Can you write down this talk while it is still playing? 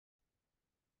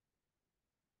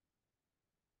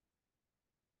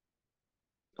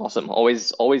Awesome.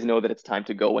 Always know that it's time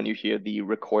to go when you hear the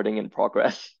recording in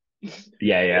progress.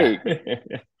 Yeah, Hey,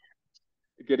 yeah.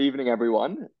 good evening,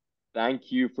 everyone.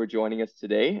 Thank you for joining us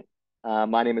today.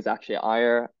 My name is Akshay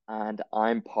Iyer, and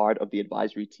I'm part of the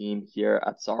advisory team here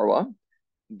at Sarwa.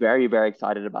 Very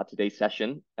excited about today's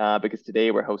session because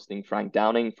today we're hosting Frank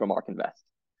Downing from ARK Invest.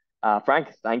 Frank,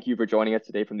 thank you for joining us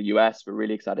today from the US. We're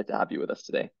really excited to have you with us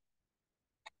today.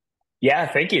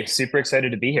 Yeah, thank you. Super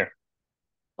excited to be here.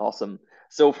 Awesome.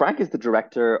 So Frank is the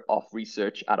director of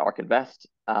research at ARK Invest.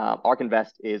 ARK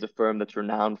Invest is a firm that's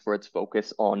renowned for its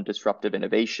focus on disruptive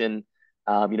innovation.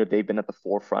 They've been at the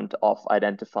forefront of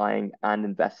identifying and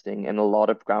investing in a lot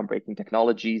of groundbreaking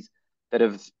technologies that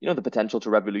have, the potential to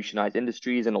revolutionize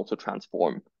industries and also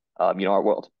transform, our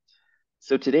world.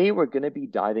 So today we're going to be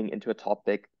diving into a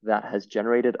topic that has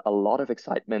generated a lot of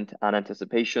excitement and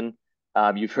anticipation.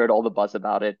 You've heard all the buzz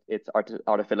about it. It's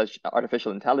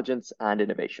artificial intelligence and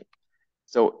innovation.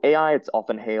 So AI, it's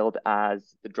often hailed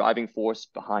as the driving force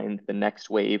behind the next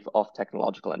wave of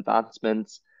technological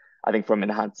advancements. I think from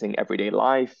enhancing everyday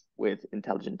life with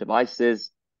intelligent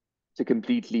devices to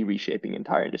completely reshaping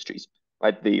entire industries,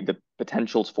 right? The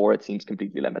potentials for it seems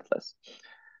completely limitless.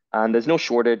 And there's no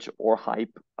shortage or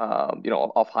hype,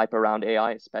 of hype around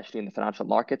AI, especially in the financial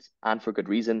markets, and for good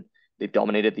reason. They've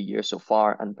dominated the year so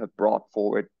far and have brought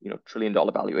forward,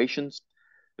 trillion-dollar valuations.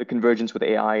 The convergence with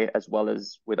AI, as well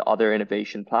as with other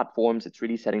innovation platforms, it's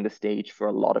really setting the stage for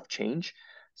a lot of change.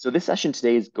 So this session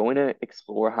today is going to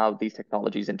explore how these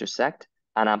technologies intersect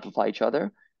and amplify each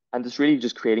other, and it's really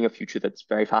just creating a future that's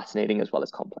very fascinating as well as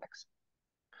complex.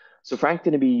 So Frank's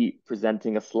going to be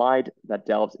presenting a slide that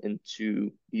delves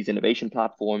into these innovation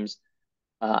platforms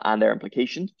and their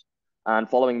implications. And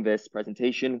following this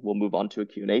presentation, we'll move on to a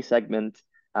Q&A segment,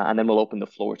 and then we'll open the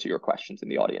floor to your questions in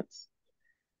the audience.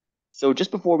 So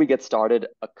just before we get started,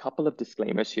 a couple of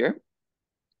disclaimers here.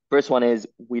 First one is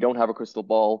we don't have a crystal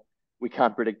ball. We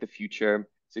can't predict the future.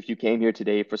 So if you came here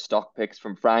today for stock picks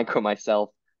from Frank or myself,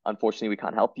 unfortunately, we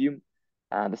can't help you.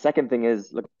 And the second thing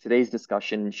is, look, today's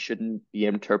discussion shouldn't be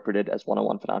interpreted as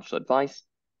one-on-one financial advice.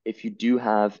 If you do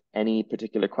have any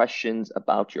particular questions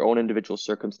about your own individual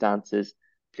circumstances,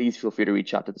 please feel free to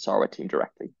reach out to the Sarwa team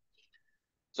directly.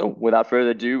 So without further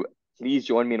ado, please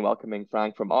join me in welcoming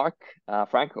Frank from ARK.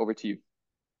 Frank, over to you.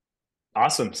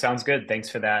 Awesome. Sounds good. Thanks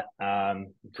for that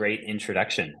great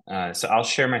introduction. So I'll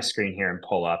share my screen here and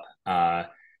pull up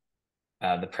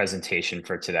the presentation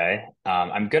for today.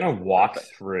 I'm going to walk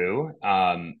Perfect. through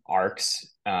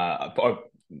ARK's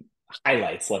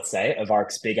highlights, let's say, of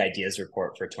ARK's Big Ideas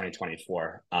report for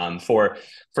 2024.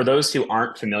 For those who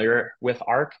aren't familiar with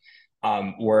ARK,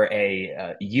 we're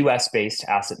a US-based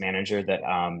asset manager that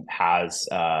has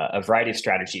a variety of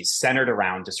strategies centered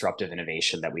around disruptive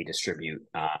innovation that we distribute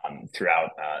throughout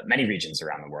many regions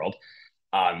around the world.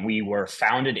 We were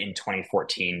founded in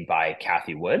 2014 by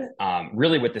Kathy Wood,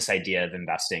 really with this idea of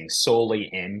investing solely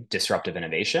in disruptive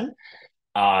innovation.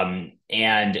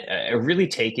 And really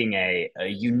taking a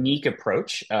unique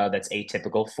approach that's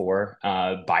atypical for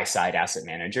buy-side asset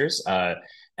managers,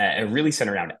 really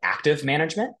centered around active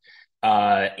management,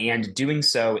 and doing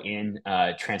so in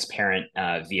transparent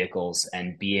vehicles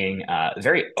and being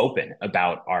very open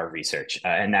about our research.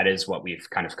 And that is what we've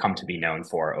kind of come to be known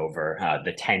for over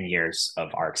the 10 years of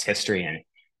ARK's history.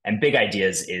 And Big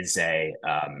Ideas is a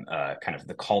kind of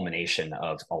the culmination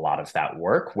of a lot of that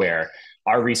work, where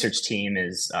our research team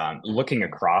is looking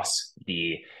across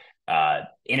the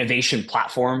innovation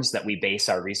platforms that we base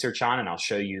our research on. And I'll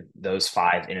show you those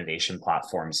 5 innovation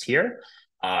platforms here.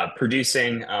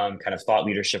 Producing kind of thought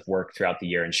leadership work throughout the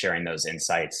year and sharing those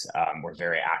insights. We're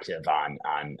very active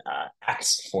on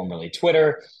X, formerly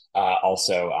Twitter,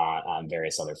 also on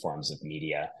various other forms of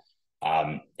media.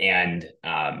 And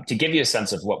to give you a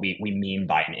sense of what we mean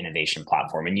by an innovation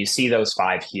platform, and you see those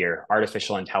 5 here: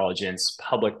 artificial intelligence,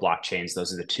 public blockchains,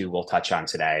 those are the 2 we'll touch on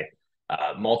today,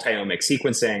 multi-omic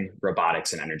sequencing,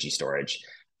 robotics, and energy storage.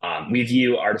 We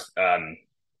view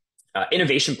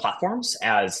innovation platforms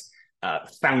as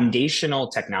foundational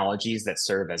technologies that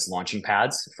serve as launching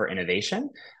pads for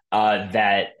innovation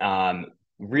that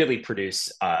really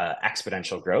produce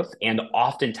exponential growth and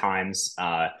oftentimes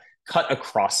cut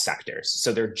across sectors.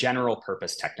 So they're general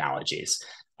purpose technologies.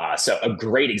 So a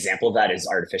great example of that is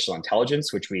artificial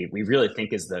intelligence, which we really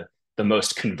think is the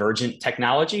most convergent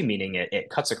technology, meaning it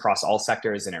cuts across all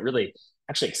sectors and it really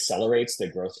actually accelerates the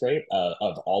growth rate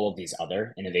of all of these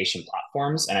other innovation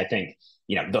platforms. And I think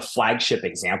the flagship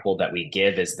example that we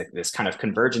give is this kind of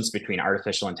convergence between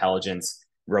artificial intelligence,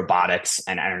 robotics,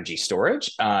 and energy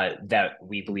storage that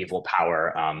we believe will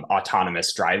power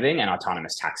autonomous driving and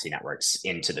autonomous taxi networks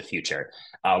into the future,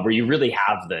 where you really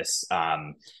have this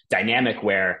dynamic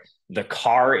where the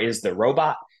car is the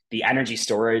robot, the energy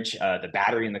storage, the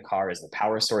battery in the car is the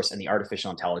power source, and the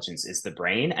artificial intelligence is the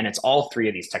brain. And it's all three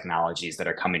of these technologies that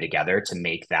are coming together to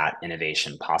make that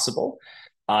innovation possible.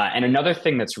 And another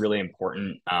thing that's really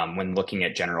important when looking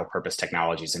at general purpose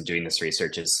technologies and doing this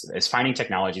research is finding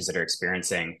technologies that are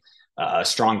experiencing a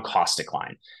strong cost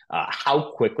decline.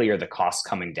 How quickly are the costs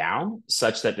coming down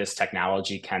such that this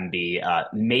technology can be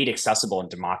made accessible and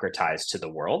democratized to the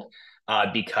world?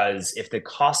 Because if the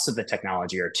costs of the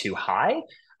technology are too high,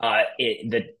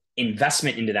 the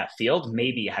investment into that field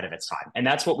may be ahead of its time. And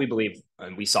that's what we believe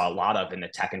we saw a lot of in the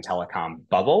tech and telecom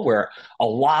bubble, where a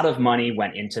lot of money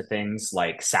went into things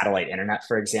like satellite internet,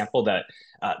 for example, that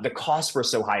the costs were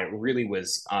so high, it really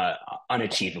was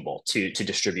unachievable to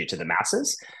distribute to the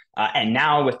masses. And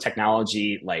now with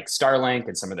technology like Starlink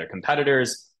and some of their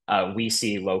competitors, we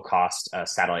see low-cost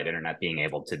satellite internet being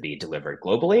able to be delivered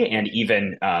globally, and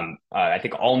even I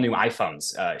think all new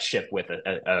iPhones ship with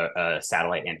a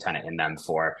satellite antenna in them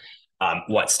for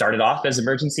what started off as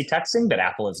emergency texting, but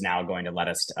Apple is now going to let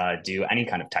us do any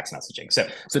kind of text messaging.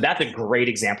 So that's a great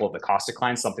example of the cost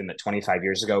decline, something that 25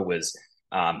 years ago was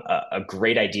a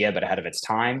great idea, but ahead of its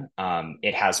time.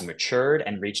 It has matured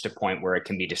and reached a point where it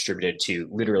can be distributed to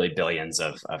literally billions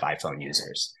of iPhone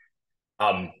users.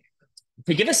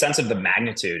 To give a sense of the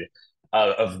magnitude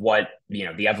of what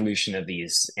the evolution of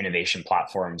these innovation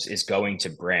platforms is going to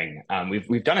bring,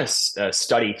 we've done a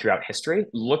study throughout history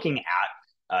looking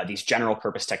at these general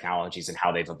purpose technologies and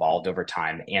how they've evolved over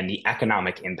time and the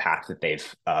economic impact that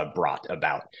they've brought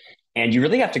about. And you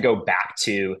really have to go back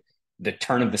to the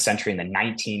turn of the century in the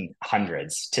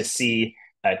 1900s to see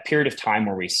a period of time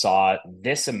where we saw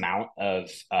this amount of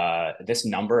this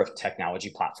number of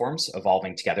technology platforms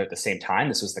evolving together at the same time.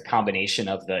 This was the combination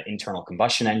of the internal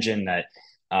combustion engine that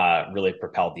really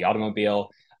propelled the automobile,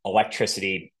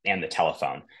 electricity, and the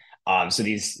telephone. So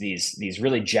these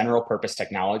really general purpose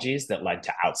technologies that led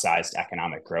to outsized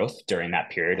economic growth during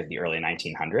that period of the early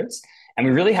 1900s. And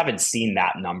we really haven't seen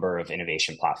that number of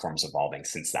innovation platforms evolving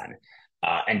since then.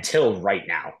 Until right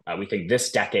now. We think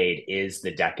this decade is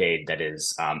the decade that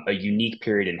is a unique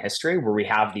period in history where we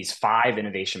have these 5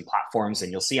 innovation platforms,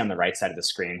 and you'll see on the right side of the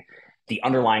screen the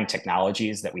underlying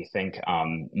technologies that we think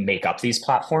make up these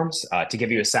platforms. To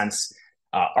give you a sense,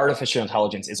 artificial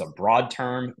intelligence is a broad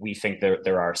term. We think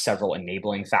there are several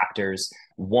enabling factors.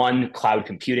 One, cloud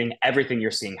computing, everything you're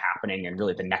seeing happening and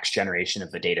really the next generation of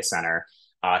the data center.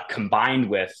 Combined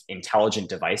with intelligent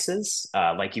devices,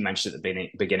 like you mentioned at the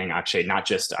beginning, actually, not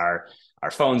just our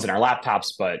phones and our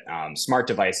laptops, but smart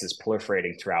devices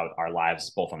proliferating throughout our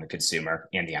lives, both on the consumer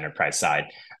and the enterprise side.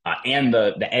 And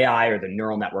the AI or the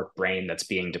neural network brain that's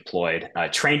being deployed,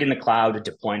 trained in the cloud,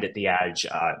 deployed at the edge,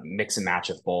 mix and match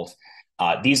of both.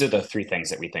 These are the 3 things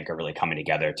that we think are really coming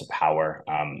together to power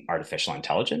artificial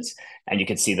intelligence. And you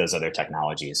can see those other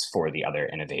technologies for the other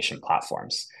innovation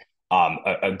platforms.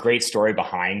 A great story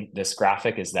behind this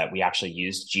graphic is that we actually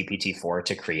used GPT-4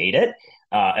 to create it,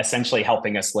 essentially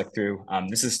helping us look through.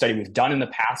 This is a study we've done in the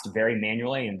past very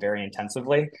manually and very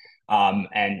intensively.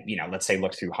 And let's say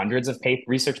look through hundreds of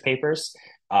research papers.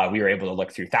 We were able to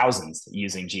look through thousands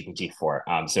using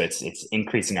GPT-4. So it's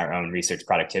increasing our own research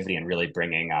productivity and really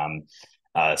bringing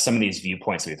some of these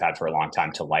viewpoints that we've had for a long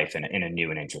time to life in a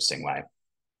new and interesting way.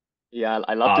 Yeah,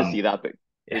 I love to see that, but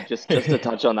just to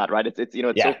touch on that, right? It's it's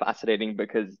so Yeah. fascinating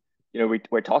because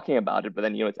we're talking about it, but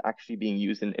then it's actually being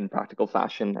used in practical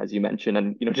fashion, as you mentioned,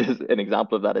 and just an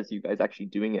example of that is you guys actually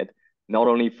doing it not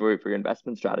only for your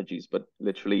investment strategies, but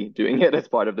literally doing it as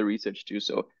part of the research too.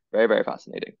 So very, very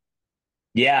fascinating.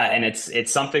 Yeah, and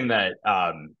it's something that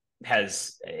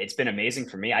it's been amazing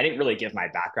for me. I didn't really give my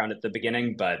background at the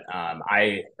beginning, but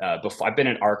I've been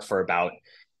in ARK for about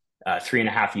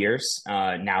 3.5 years.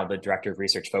 Now the director of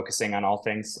research focusing on all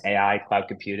things AI, cloud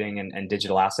computing, and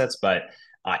digital assets. But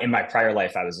in my prior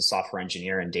life, I was a software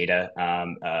engineer and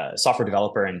software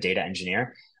developer and data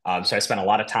engineer. So I spent a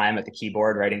lot of time at the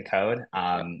keyboard writing code.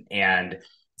 And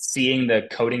seeing the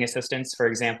coding assistants, for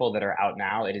example, that are out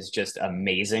now, it is just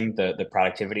amazing the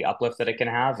productivity uplift that it can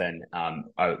have. And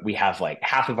we have like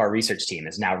half of our research team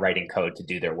is now writing code to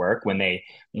do their work when they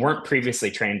weren't previously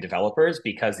trained developers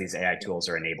because these AI tools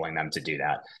are enabling them to do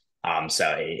that.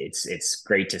 So it's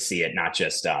great to see it not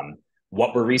just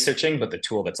what we're researching, but the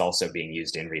tool that's also being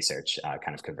used in research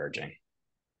kind of converging.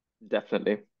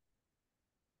 Definitely.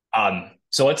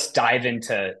 So let's dive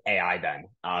into AI then.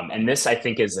 And this, I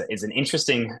think, is an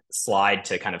interesting slide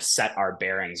to kind of set our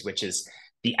bearings, which is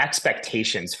the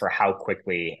expectations for how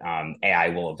quickly AI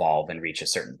will evolve and reach a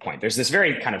certain point. There's this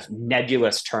very kind of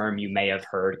nebulous term you may have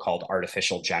heard called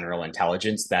artificial general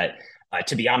intelligence that,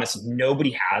 to be honest,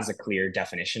 nobody has a clear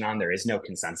definition on. There is no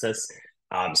consensus.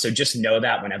 So just know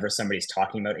that whenever somebody's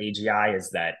talking about AGI, is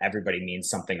that everybody means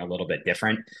something a little bit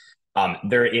different.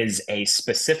 There is a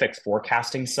specific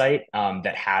forecasting site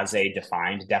that has a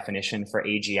defined definition for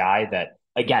AGI that,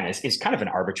 again, is kind of an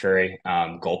arbitrary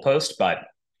goalpost, but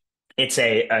it's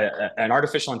an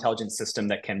artificial intelligence system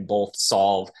that can both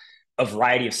solve a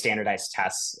variety of standardized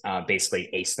tests, basically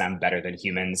ace them better than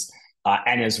humans,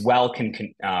 and as well can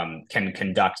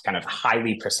conduct kind of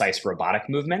highly precise robotic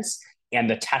movements. And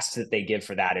the test that they give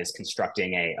for that is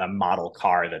constructing a model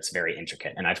car that's very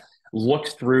intricate. And I've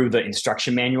looked through the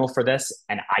instruction manual for this,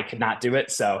 and I could not do it.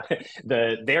 So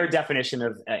their definition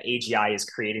of AGI is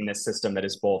creating this system that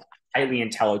is both highly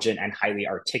intelligent and highly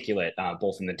articulate,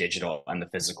 both in the digital and the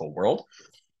physical world.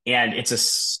 And it's a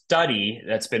study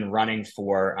that's been running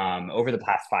for over the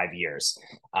past 5 years,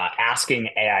 asking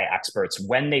AI experts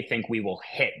when they think we will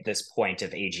hit this point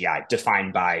of AGI,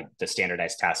 defined by the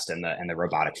standardized test and the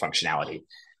robotic functionality.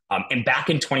 And back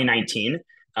in 2019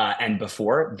 and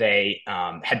before, they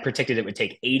had predicted it would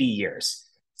take 80 years.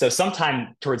 So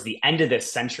sometime towards the end of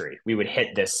this century, we would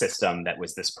hit this system that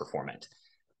was this performant.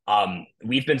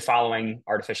 We've been following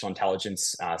artificial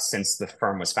intelligence since the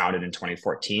firm was founded in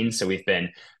 2014. So we've been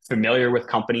familiar with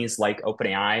companies like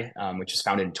OpenAI, which was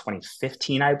founded in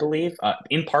 2015, I believe,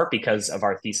 in part because of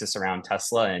our thesis around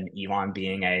Tesla and Elon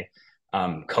being a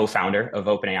co-founder of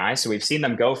OpenAI. So we've seen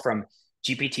them go from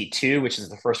GPT-2, which is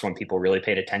the first one people really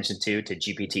paid attention to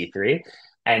GPT-3.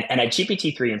 And at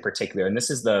GPT-3 in particular, and this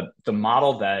is the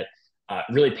model that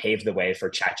really paved the way for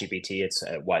ChatGPT. It's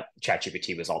what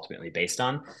ChatGPT was ultimately based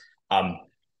on.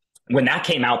 When that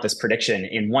came out, this prediction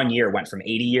in 1 year went from 80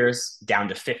 years down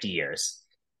to 50 years.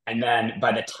 And then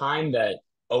by the time that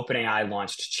OpenAI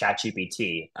launched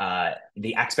ChatGPT,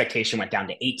 the expectation went down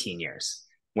to 18 years.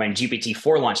 When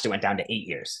GPT-4 launched, it went down to 8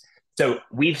 years. So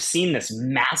we've seen this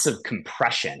massive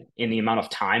compression in the amount of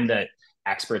time that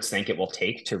experts think it will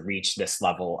take to reach this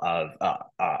level of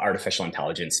artificial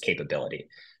intelligence capability.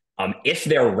 If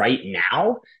they're right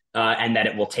now, and that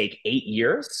it will take 8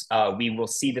 years, we will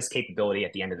see this capability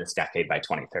at the end of this decade by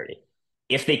 2030.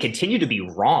 If they continue to be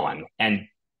wrong and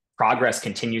progress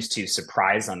continues to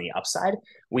surprise on the upside,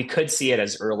 we could see it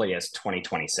as early as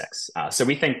 2026. So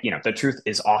we think, the truth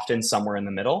is often somewhere in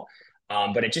the middle,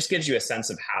 but it just gives you a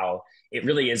sense of how it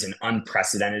really is an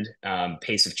unprecedented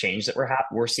pace of change that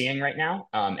we're seeing right now,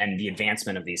 and the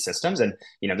advancement of these systems. And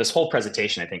this whole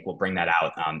presentation, I think, will bring that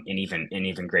out in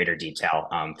even greater detail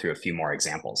through a few more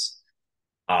examples.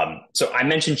 So I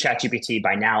mentioned ChatGPT.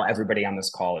 By now, everybody on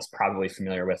this call is probably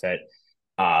familiar with it.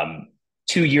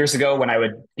 2 years ago, when I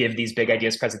would give these big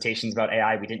ideas presentations about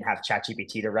AI, we didn't have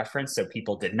ChatGPT to reference, so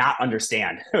people did not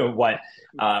understand what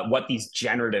these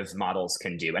generative models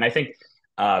can do. And I think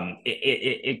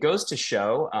it goes to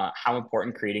show how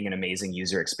important creating an amazing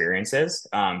user experience is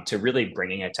to really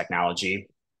bringing a technology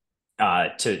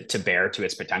to bear to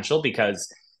its potential,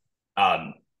 because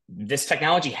this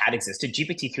technology had existed.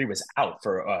 GPT-3 was out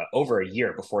for over a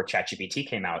year before ChatGPT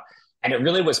came out. And it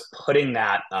really was putting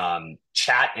that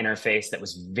chat interface that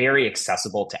was very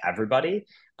accessible to everybody,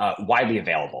 widely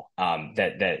available,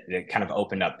 that kind of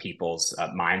opened up people's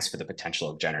minds for the potential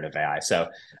of generative AI. So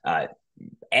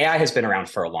AI has been around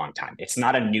for a long time. It's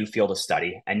not a new field of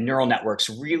study, and neural networks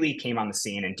really came on the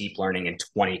scene in deep learning in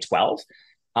 2012.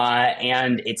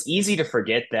 And it's easy to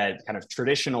forget that kind of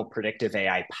traditional predictive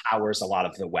AI powers a lot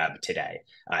of the web today.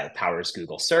 It powers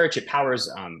Google search. It powers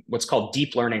what's called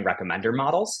deep learning recommender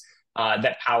models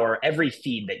that power every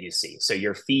feed that you see. So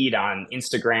your feed on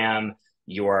Instagram,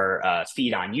 your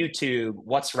feed on YouTube,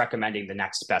 what's recommending the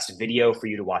next best video for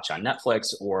you to watch on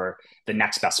Netflix, or the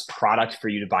next best product for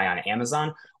you to buy on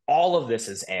Amazon. All of this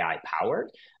is AI powered.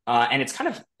 And it's kind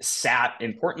of sat,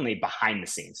 importantly, behind the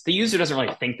scenes. The user doesn't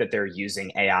really think that they're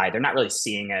using AI. They're not really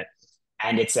seeing it.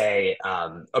 And it's a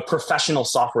professional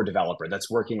software developer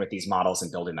that's working with these models and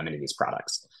building them into these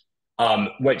products.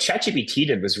 What ChatGPT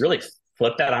did was really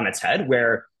flip that on its head,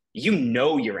 where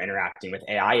you're interacting with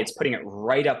AI. It's putting it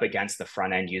right up against the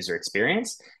front end user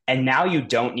experience. And now you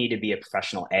don't need to be a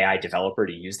professional AI developer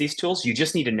to use these tools. You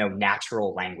just need to know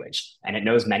natural language, and it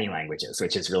knows many languages,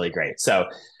 which is really great. So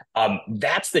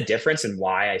that's the difference, and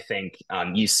why I think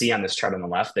you see on this chart on the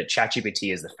left that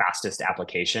ChatGPT is the fastest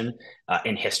application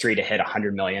in history to hit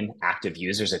 100 million active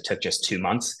users. It took just 2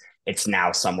 months. It's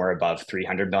now somewhere above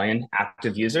 300 million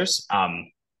active users.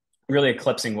 Really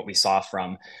eclipsing what we saw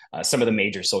from some of the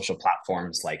major social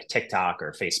platforms like TikTok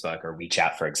or Facebook or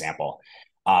WeChat, for example.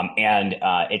 And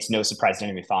it's no surprise to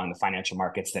anybody following the financial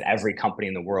markets that every company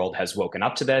in the world has woken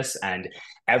up to this, and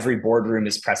every boardroom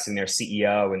is pressing their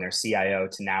CEO and their CIO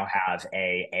to now have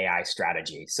a AI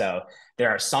strategy. So there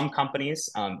are some companies,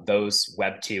 those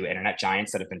Web2 internet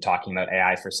giants that have been talking about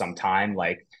AI for some time,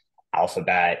 like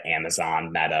Alphabet,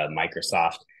 Amazon, Meta,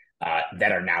 Microsoft,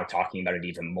 that are now talking about it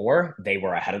even more. They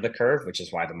were ahead of the curve, which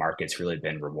is why the market's really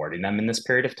been rewarding them in this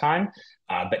period of time.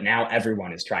 But now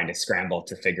everyone is trying to scramble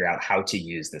to figure out how to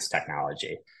use this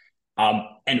technology.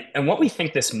 And what we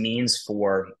think this means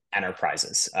for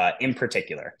enterprises in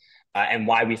particular, and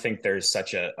why we think there's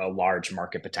such a large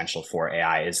market potential for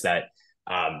AI is that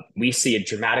we see a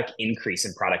dramatic increase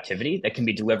in productivity that can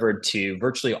be delivered to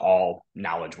virtually all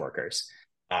knowledge workers.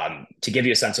 To give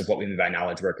you a sense of what we mean by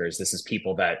knowledge workers, this is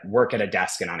people that work at a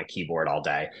desk and on a keyboard all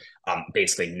day,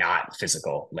 basically not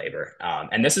physical labor.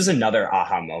 And this is another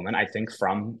aha moment, I think,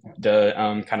 from the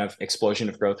kind of explosion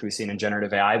of growth we've seen in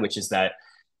generative AI, which is that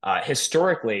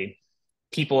historically,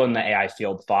 people in the AI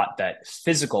field thought that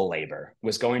physical labor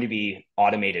was going to be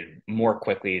automated more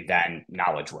quickly than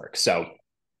knowledge work. So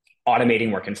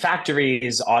automating work in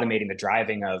factories, automating the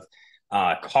driving of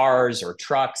cars or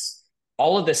trucks,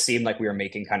 all of this seemed like we were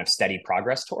making kind of steady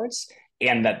progress towards,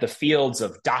 and that the fields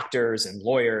of doctors and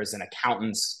lawyers and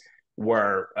accountants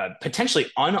were potentially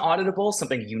unauditable,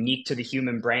 something unique to the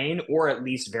human brain, or at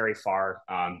least very far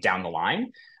down the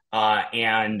line.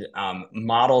 And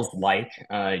models like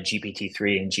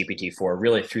GPT-3 and GPT-4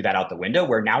 really threw that out the window,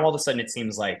 where now all of a sudden it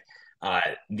seems like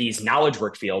these knowledge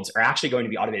work fields are actually going to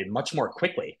be automated much more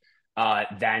quickly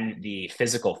than the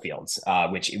physical fields,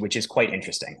 which is quite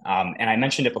interesting. And I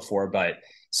mentioned it before, but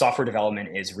software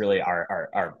development is really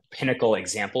our pinnacle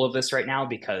example of this right now,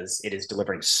 because it is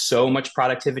delivering so much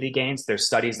productivity gains. There's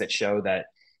studies that show that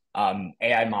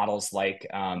AI models like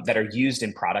that are used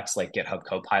in products like GitHub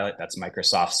Copilot, that's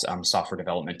Microsoft's software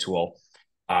development tool,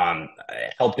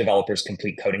 help developers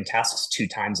complete coding tasks 2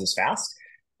 times as fast.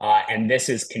 And this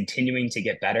is continuing to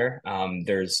get better.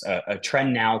 There's a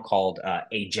trend now called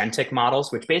agentic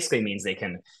models, which basically means they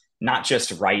can not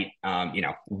just write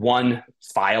one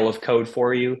file of code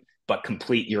for you, but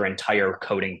complete your entire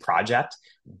coding project,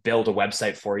 build a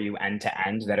website for you end to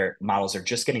end. Models are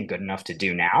just getting good enough to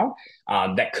do now.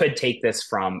 That could take this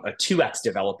from a 2x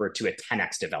developer to a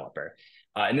 10x developer.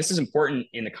 And this is important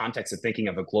in the context of thinking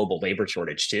of a global labor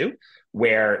shortage too,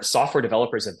 where software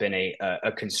developers have been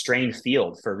a constrained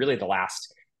field for really the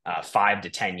last 5 to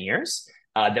 10 years,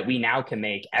 that we now can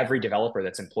make every developer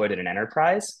that's employed in an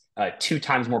enterprise 2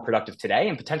 times more productive today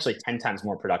and potentially 10 times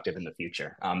more productive in the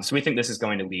future. So we think this is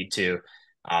going to lead to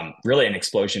really an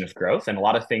explosion of growth, and a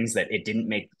lot of things that it didn't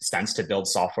make sense to build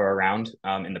software around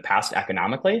in the past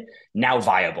economically, now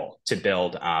viable to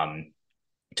build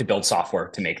software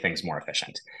to make things more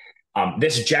efficient.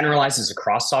 This generalizes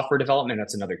across software development.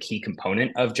 That's another key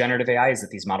component of generative AI, is that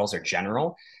these models are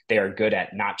general. They are good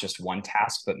at not just one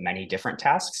task, but many different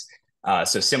tasks.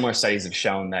 So similar studies have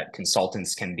shown that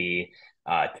consultants can be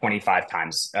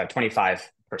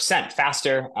 25%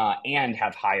 faster and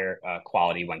have higher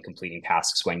quality when completing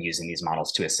tasks when using these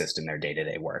models to assist in their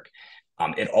day-to-day work.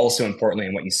 It also importantly,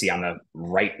 and what you see on the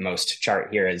rightmost chart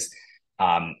here, is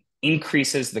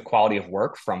increases the quality of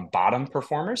work from bottom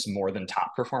performers more than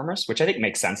top performers, which I think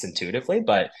makes sense intuitively,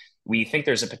 but we think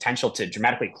there's a potential to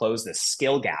dramatically close this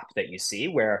skill gap that you see,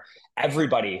 where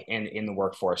everybody in the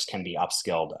workforce can be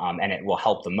upskilled, and it will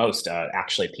help the most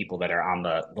actually people that are on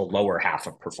the lower half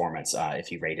of performance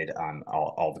if you rated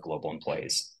all the global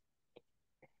employees.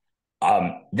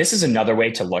 This is another way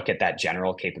to look at that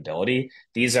general capability.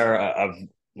 These are a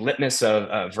litmus of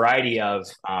a variety of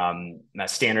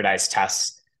standardized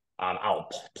tests. I'll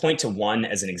point to one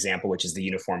as an example, which is the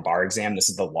Uniform Bar Exam.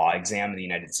 This is the law exam in the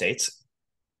United States.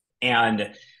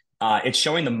 And it's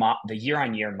showing the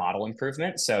year-on-year model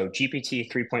improvement. So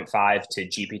GPT 3.5 to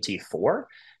GPT 4.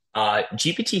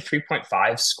 GPT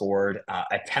 3.5 scored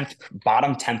a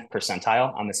bottom 10th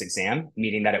percentile on this exam,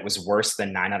 meaning that it was worse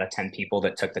than 9 out of 10 people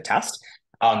that took the test.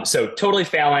 So totally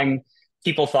failing.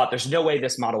 People thought there's no way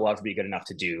this model will ever be good enough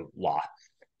to do law.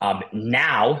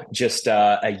 Now, just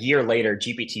a year later,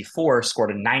 GPT-4 scored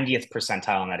a 90th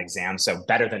percentile on that exam, so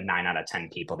better than 9 out of 10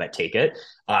 people that take it.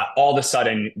 All of a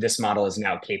sudden, this model is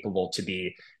now capable to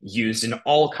be used in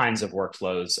all kinds of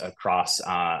workflows across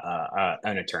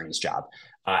an attorney's job.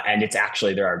 And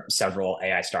there are several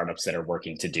AI startups that are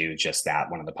working to do just that.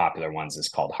 One of the popular ones is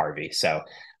called Harvey. So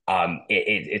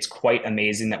it's quite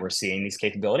amazing that we're seeing these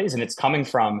capabilities, and it's coming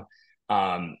from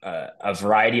a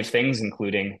variety of things,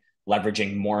 including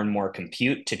leveraging more and more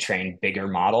compute to train bigger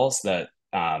models. The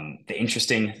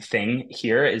interesting thing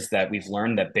here is that we've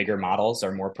learned that bigger models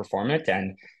are more performant,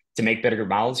 and To make better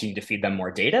models, you need to feed them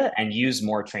more data and use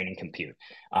more training compute.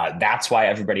 That's why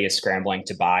everybody is scrambling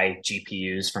to buy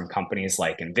GPUs from companies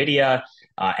like NVIDIA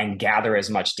and gather as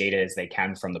much data as they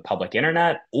can from the public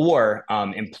internet, or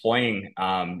employing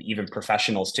even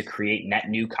professionals to create net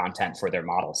new content for their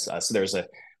models. So there's a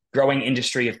growing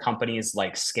industry of companies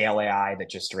like Scale AI that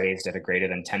just raised at a greater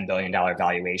than $10 billion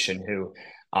valuation, who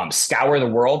scour the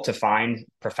world to find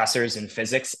professors in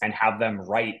physics and have them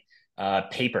write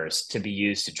papers to be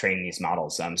used to train these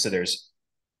models. So there's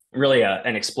really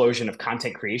an explosion of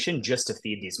content creation just to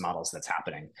feed these models that's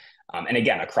happening. And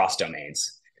again, across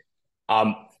domains.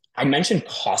 I mentioned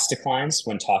cost declines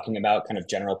when talking about kind of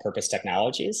general purpose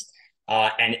technologies.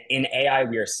 And in AI,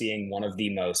 we are seeing one of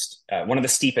the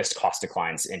steepest cost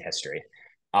declines in history.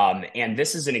 And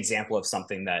this is an example of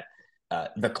something that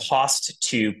the cost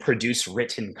to produce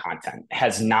written content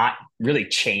has not really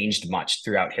changed much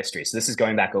throughout history. So this is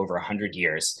going back over 100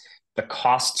 years. The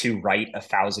cost to write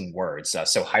 1,000 words,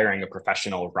 so hiring a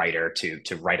professional writer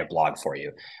to write a blog for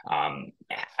you,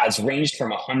 has ranged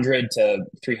from $100 to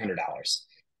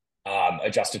 $300,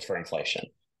 adjusted for inflation.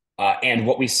 And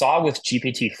what we saw with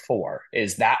GPT-4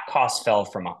 is that cost fell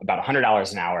from about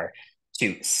 $100 an hour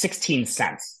to 16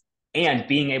 cents, and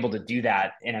being able to do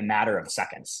that in a matter of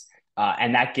seconds.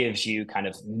 And that gives you kind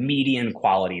of median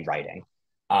quality writing.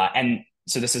 And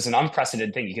so this is an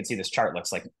unprecedented thing. You can see this chart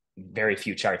looks like very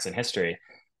few charts in history.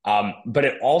 But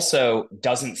it also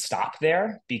doesn't stop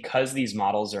there because these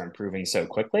models are improving so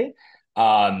quickly.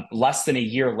 Less than a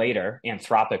year later,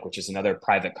 Anthropic, which is another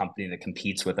private company that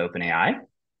competes with OpenAI,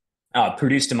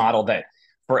 produced a model that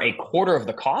for a quarter of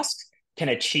the cost can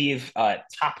achieve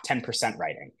top 10%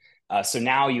 writing. So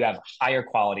now you have higher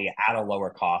quality at a lower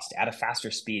cost, at a faster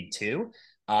speed too,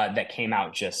 that came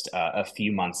out just a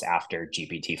few months after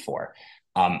GPT-4.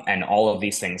 And all of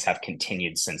these things have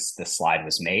continued since this slide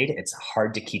was made. It's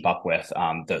hard to keep up with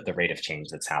the rate of change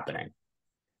that's happening.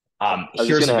 I was just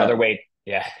Here's gonna another way.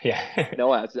 Yeah, yeah.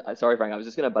 No, sorry, Frank. I was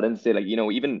just gonna butt in and say, like,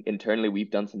 even internally,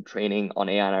 we've done some training on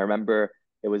AI, and I remember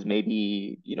it was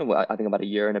maybe, I think about a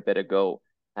year and a bit ago.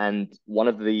 And one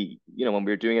of the, when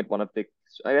we were doing it, one of the,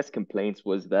 I guess, complaints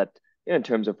was that, in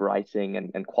terms of writing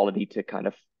and quality to kind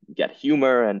of get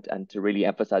humor and to really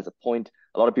emphasize a point,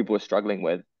 a lot of people were struggling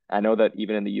with. I know that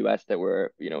even in the US, there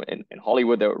were, in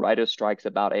Hollywood, there were writers' strikes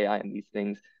about AI and these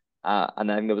things.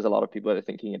 And I think there was a lot of people that are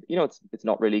thinking, it's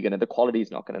not really the quality is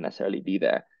not going to necessarily be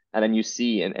there. And then you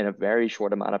see in a very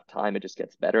short amount of time, it just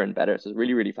gets better and better. So it's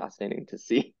really, really fascinating to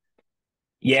see.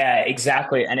 Yeah,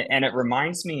 exactly. And it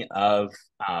reminds me of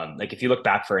like if you look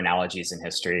back for analogies in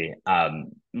history,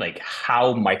 like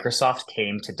how Microsoft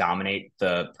came to dominate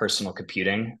the personal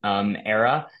computing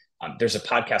era. There's a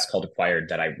podcast called Acquired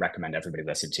that I recommend everybody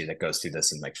listen to that goes through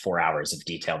this in like 4 hours of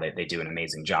detail. They do an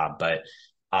amazing job. But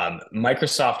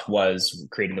Microsoft was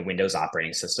creating the Windows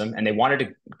operating system, and they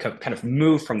wanted to kind of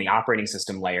move from the operating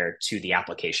system layer to the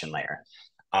application layer.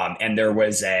 And there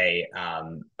was a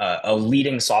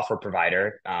leading software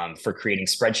provider for creating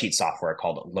spreadsheet software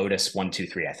called Lotus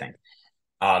 123, I think.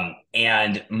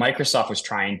 And Microsoft was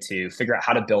trying to figure out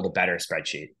how to build a better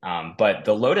spreadsheet. But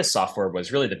the Lotus software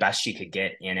was really the best she could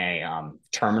get in a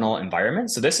terminal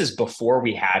environment. So this is before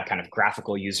we had kind of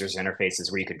graphical users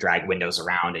interfaces where you could drag windows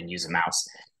around and use a mouse.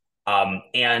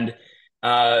 And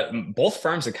both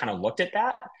firms had kind of looked at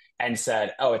that and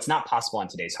said, oh, it's not possible on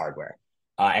today's hardware.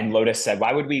 And Lotus said,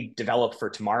 why would we develop for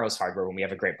tomorrow's hardware when we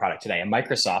have a great product today? And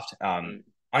Microsoft,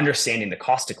 understanding the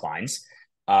cost declines,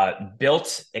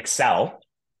 built Excel,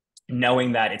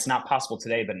 knowing that it's not possible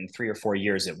today, but in 3 or 4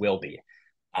 years it will be.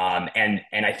 And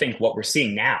I think what we're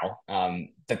seeing now,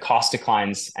 the cost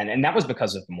declines, and that was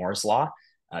because of Moore's law.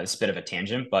 It's a bit of a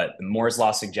tangent, but Moore's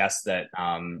law suggests that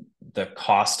the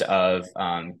cost of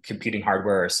computing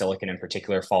hardware, or silicon in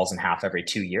particular, falls in half every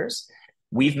 2 years.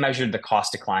 We've measured the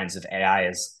cost declines of AI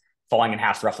as falling in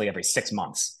half roughly every 6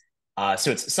 months. So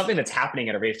it's something that's happening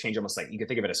at a rate of change, almost like you can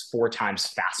think of it as 4 times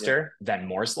faster than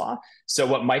Moore's law. So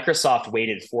what Microsoft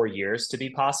waited 4 years to be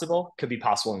possible could be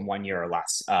possible in 1 year or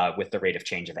less with the rate of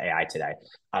change of AI today.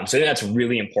 So I think that's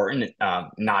really important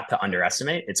not to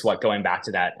underestimate. It's what going back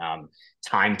to that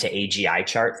time to AGI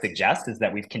chart suggests, is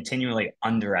that we've continually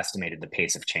underestimated the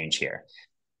pace of change here.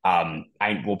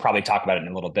 I will probably talk about it in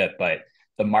a little bit, but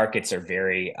the markets are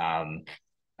very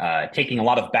taking a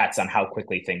lot of bets on how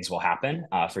quickly things will happen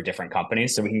for different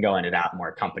companies. So we can go into that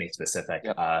more company specific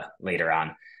later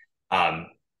on.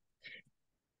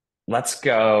 Let's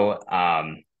go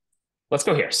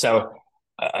here. So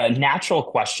a natural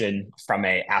question from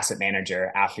a asset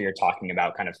manager after you're talking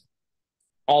about kind of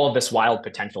all of this wild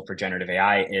potential for generative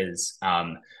AI is,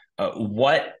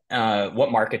 what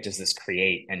market does this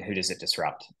create, and who does it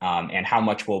disrupt? And how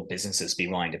much will businesses be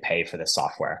willing to pay for this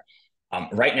software?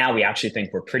 Right now, we actually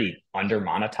think we're pretty under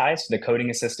monetized. The coding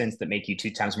assistants that make you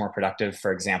 2 times more productive,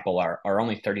 for example, are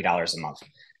only $30 a month.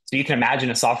 So you can imagine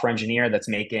a software engineer that's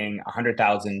making $100,000,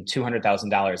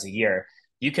 $200,000 a year.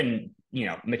 You can,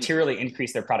 materially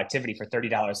increase their productivity for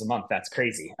 $30 a month. That's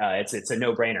crazy. It's a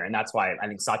no brainer, and that's why I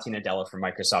think Satya Nadella from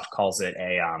Microsoft calls it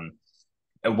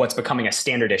what's becoming a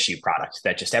standard issue product,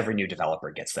 that just every new developer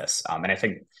gets this. And I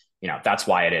think that's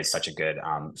why it is such a good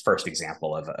first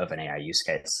example of an AI use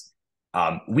case.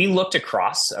 We looked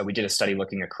across. We did a study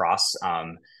looking across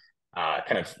kind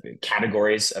of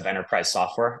categories of enterprise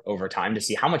software over time to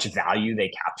see how much value they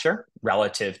capture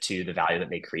relative to the value that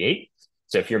they create.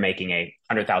 So if you're making a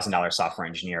 $100,000 software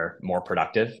engineer more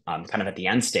productive, kind of at the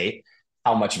end state,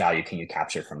 how much value can you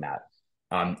capture from that?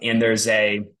 And there's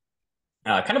a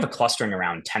kind of a clustering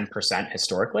around 10%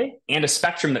 historically, and a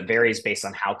spectrum that varies based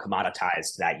on how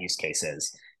commoditized that use case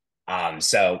is.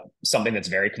 So something that's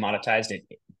very commoditized,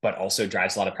 but also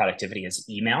drives a lot of productivity is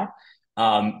email.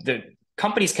 The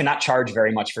companies cannot charge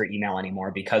very much for email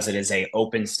anymore because it is a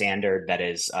open standard that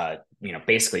is,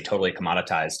 basically totally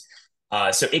commoditized.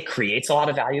 So it creates a lot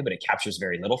of value, but it captures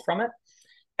very little from it.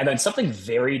 And then something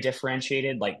very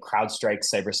differentiated like CrowdStrike's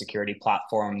cybersecurity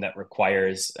platform that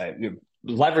requires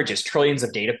leverages trillions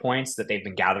of data points that they've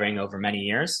been gathering over many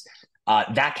years.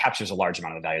 That captures a large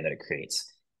amount of the value that it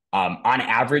creates. On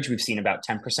average, we've seen about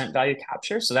 10% value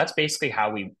capture. So that's basically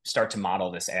how we start to model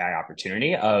this AI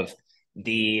opportunity of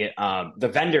the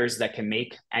vendors that can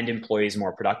make end employees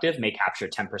more productive may capture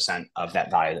 10% of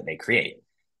that value that they create.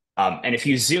 And if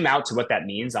you zoom out to what that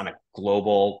means on a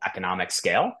global economic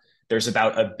scale, there's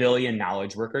about 1 billion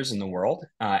knowledge workers in the world,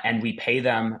 and we pay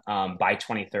them by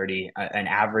 2030 an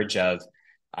average of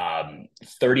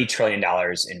 $30 trillion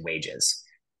in wages.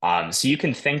 So you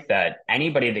can think that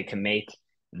anybody that can make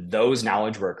those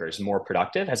knowledge workers more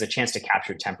productive has a chance to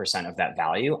capture 10% of that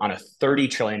value on a $30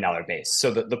 trillion base. So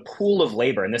the pool of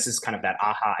labor, and this is kind of that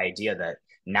aha idea that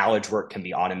knowledge work can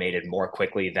be automated more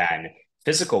quickly than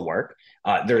physical work.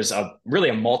 There's really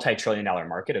a multi-trillion-dollar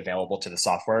market available to the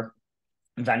software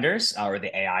vendors or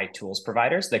the AI tools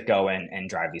providers that go in and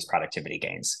drive these productivity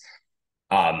gains.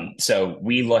 So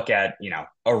we look at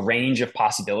a range of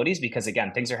possibilities because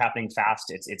again, things are happening fast.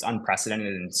 It's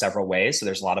unprecedented in several ways. So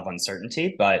there's a lot of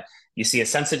uncertainty, but you see a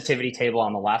sensitivity table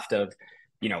on the left of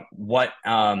what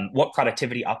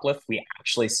productivity uplift we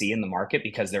actually see in the market,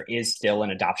 because there is still an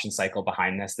adoption cycle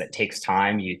behind this that takes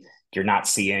time. You're not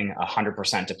seeing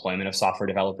 100% deployment of software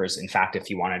developers. In fact, if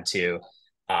you wanted to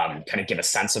kind of give a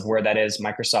sense of where that is,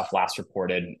 Microsoft last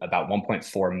reported about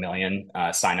 1.4 million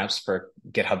signups for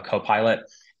GitHub Copilot.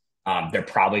 They're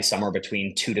probably somewhere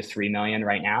between 2 to 3 million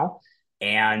right now.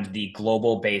 And the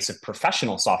global base of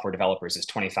professional software developers is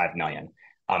 25 million.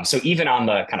 So even on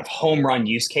the kind of home run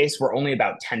use case, we're only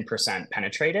about 10%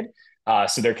 penetrated.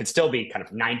 So there could still be kind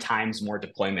of 9 times more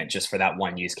deployment just for that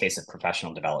one use case of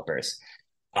professional developers.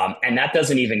 And that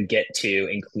doesn't even get to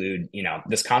include,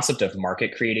 this concept of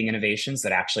market creating innovations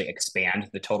that actually expand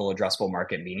the total addressable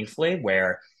market meaningfully,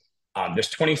 where there's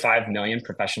 25 million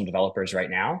professional developers right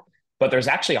now, but there's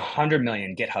actually 100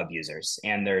 million GitHub users.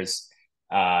 And there's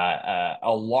a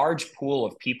large pool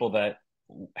of people that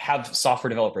have software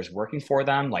developers working for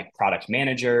them, like product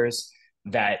managers,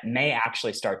 that may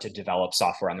actually start to develop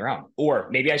software on their own. Or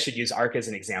maybe I should use ARK as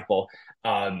an example.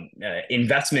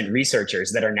 Investment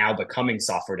researchers that are now becoming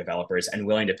software developers and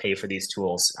willing to pay for these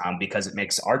tools because it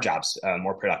makes our jobs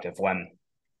more productive, when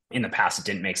in the past it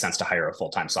didn't make sense to hire a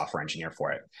full-time software engineer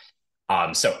for it.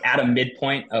 So at a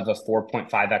midpoint of a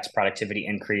 4.5x productivity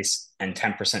increase and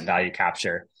 10% value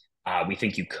capture, we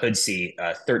think you could see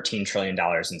 $13 trillion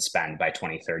in spend by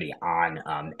 2030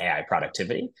 on AI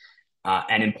productivity.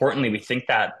 And importantly, we think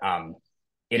that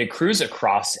it accrues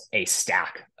across a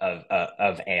stack of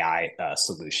AI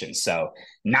solutions. So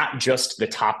not just the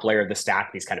top layer of the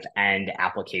stack, these kind of end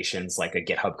applications like a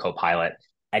GitHub Copilot,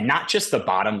 and not just the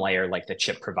bottom layer like the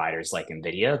chip providers like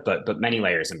NVIDIA, but many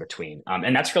layers in between.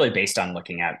 And that's really based on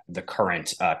looking at the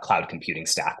current cloud computing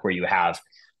stack, where you have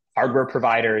hardware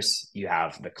providers, you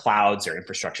have the clouds or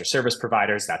infrastructure service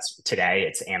providers. That's today,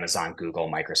 it's Amazon,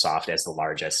 Google, Microsoft as the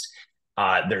largest.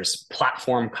 There's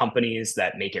platform companies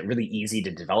that make it really easy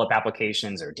to develop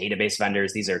applications, or database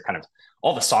vendors. These are kind of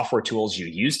all the software tools you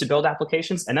use to build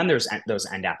applications. And then there's those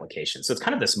end applications. So it's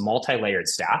kind of this multi-layered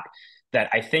stack that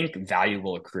I think value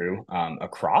will accrue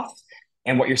across.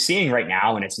 And what you're seeing right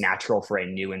now, and it's natural for a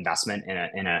new investment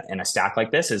in a stack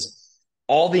like this, is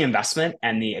all the investment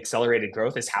and the accelerated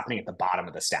growth is happening at the bottom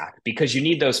of the stack because you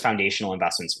need those foundational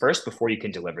investments first before you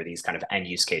can deliver these kind of end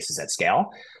use cases at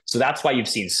scale. So that's why you've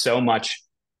seen so much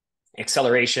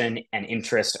acceleration and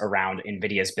interest around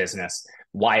NVIDIA's business,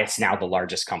 why it's now the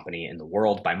largest company in the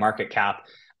world by market cap.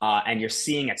 And you're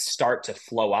seeing it start to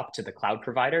flow up to the cloud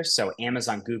providers. So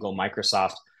Amazon, Google,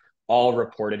 Microsoft all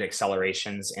reported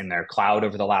accelerations in their cloud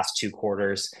over the last 2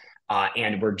 quarters.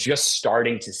 And we're just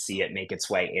starting to see it make its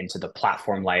way into the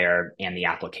platform layer and the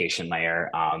application layer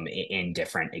in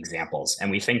different examples. And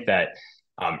we think that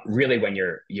really when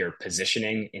you're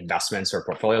positioning investments or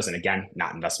portfolios, and again,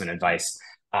 not investment advice,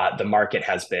 the market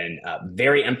has been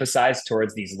very emphasized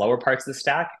towards these lower parts of the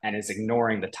stack and is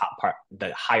ignoring the top part,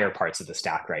 the higher parts of the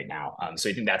stack right now. So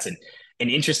I think that's an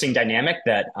interesting dynamic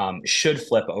that should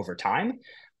flip over time.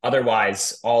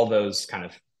 Otherwise, all those kind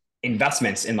of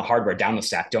investments in the hardware down the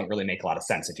stack don't really make a lot of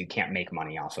sense if you can't make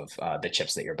money off of the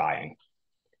chips that you're buying.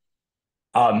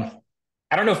 I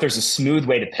don't know if there's a smooth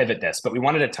way to pivot this, but we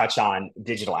wanted to touch on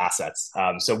digital assets.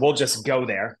 So we'll just go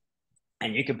there.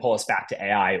 And you can pull us back to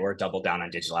AI or double down on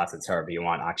digital assets, however you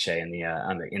want, Akshay, in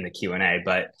the Q&A.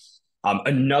 But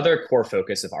another core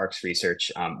focus of ARK's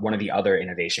research, one of the other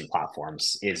innovation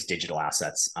platforms, is digital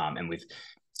assets, and we've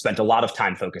spent a lot of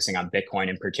time focusing on Bitcoin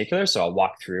in particular. So I'll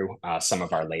walk through some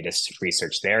of our latest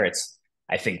research there. It's,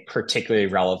 I think, particularly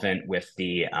relevant with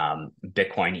the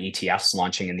Bitcoin ETFs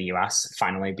launching in the US,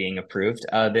 finally being approved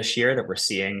this year, that we're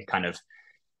seeing kind of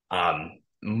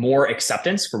more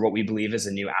acceptance for what we believe is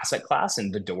a new asset class,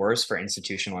 and the doors for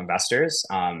institutional investors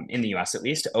in the US at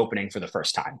least opening for the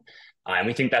first time. And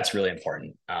we think that's really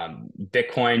important.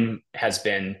 Bitcoin has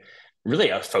been really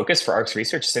a focus for ARK's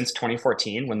research since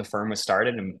 2014 when the firm was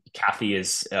started. And Kathy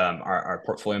is our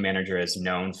portfolio manager, is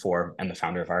known for, and the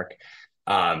founder of ARK,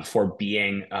 for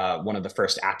being one of the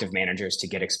first active managers to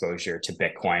get exposure to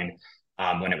Bitcoin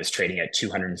when it was trading at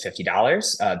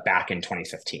 $250 back in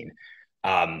 2015.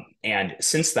 And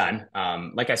since then,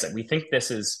 like I said, we think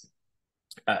this is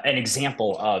an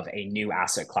example of a new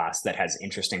asset class that has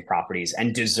interesting properties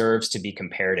and deserves to be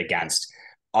compared against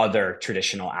other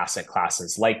traditional asset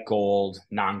classes like gold,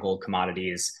 non-gold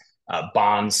commodities,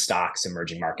 bonds, stocks,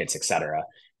 emerging markets, et cetera.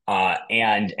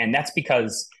 And that's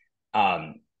because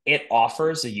it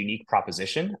offers a unique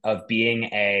proposition of being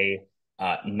a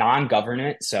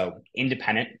non-government, so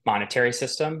independent monetary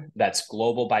system that's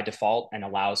global by default and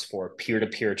allows for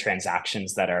peer-to-peer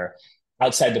transactions that are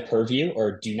outside the purview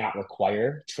or do not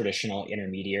require traditional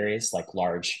intermediaries like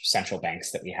large central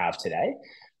banks that we have today,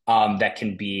 that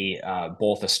can be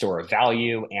both a store of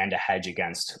value and a hedge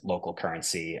against local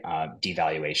currency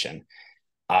devaluation.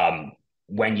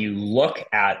 When you look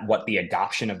at what the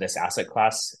adoption of this asset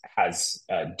class has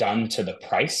done to the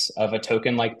price of a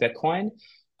token like Bitcoin,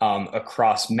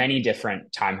 across many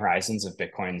different time horizons of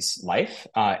Bitcoin's life,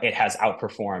 it has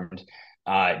outperformed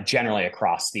generally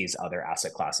across these other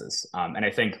asset classes. And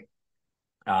I think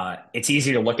it's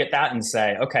easy to look at that and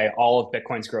say, okay, all of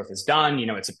Bitcoin's growth is done.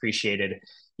 It's appreciated,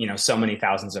 so many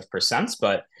thousands of percents.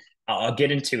 But I'll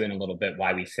get into in a little bit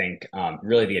why we think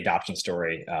really the adoption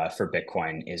story for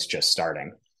Bitcoin is just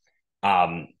starting.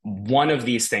 One of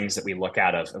these things that we look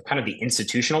at of kind of the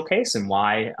institutional case and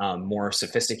why more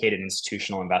sophisticated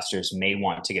institutional investors may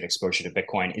want to get exposure to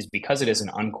Bitcoin is because it is an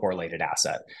uncorrelated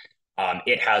asset.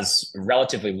 It has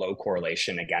relatively low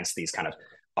correlation against these kind of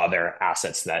other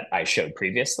assets that I showed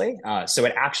previously. So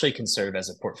it actually can serve as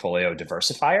a portfolio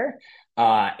diversifier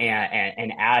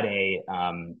and add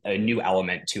a new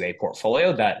element to a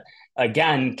portfolio that,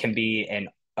 again, can be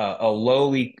a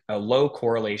low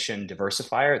correlation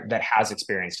diversifier that has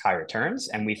experienced high returns.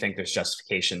 And we think there's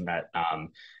justification that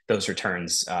those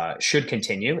returns should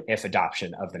continue if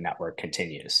adoption of the network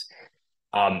continues.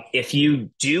 If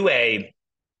you do a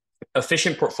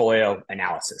efficient portfolio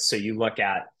analysis, so you look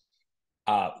at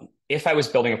if I was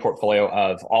building a portfolio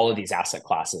of all of these asset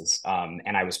classes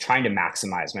and I was trying to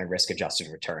maximize my risk-adjusted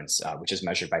returns, which is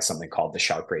measured by something called the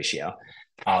Sharpe ratio,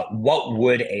 what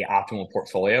would a optimal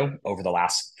portfolio over the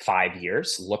last 5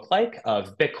 years look like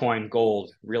of Bitcoin,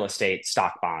 gold, real estate,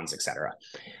 stock, bonds, et cetera?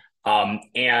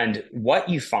 And what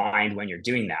you find when you're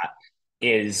doing that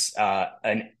is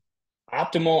an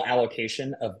optimal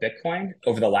allocation of Bitcoin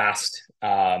over the last,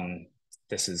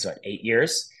 this is 8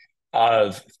 years,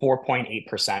 of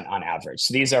 4.8% on average.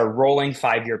 So these are rolling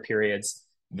 5-year periods.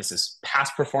 This is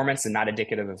past performance and not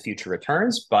indicative of future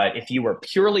returns. But if you were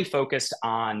purely focused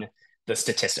on the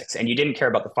statistics and you didn't care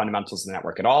about the fundamentals of the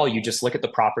network at all, you just look at the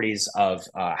properties of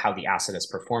how the asset has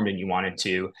performed and you wanted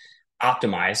to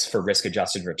optimize for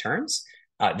risk-adjusted returns,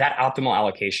 that optimal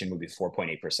allocation would be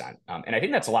 4.8%. And I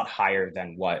think that's a lot higher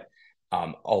than what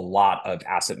a lot of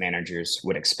asset managers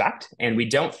would expect. And we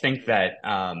don't think that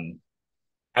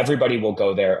everybody will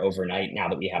go there overnight now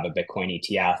that we have a Bitcoin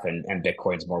ETF and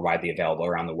Bitcoin's more widely available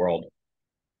around the world,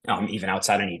 even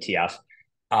outside an ETF.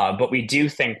 But we do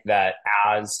think that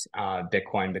as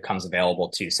Bitcoin becomes available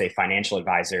to, say, financial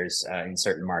advisors in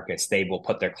certain markets, they will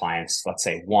put their clients, let's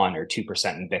say, 1 or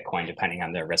 2% in Bitcoin, depending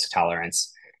on their risk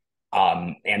tolerance.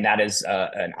 And that is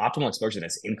an optimal exposure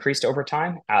that's increased over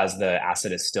time as the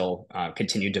asset has still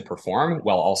continued to perform,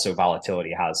 while also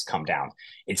volatility has come down.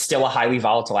 It's still a highly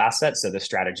volatile asset, so the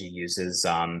strategy uses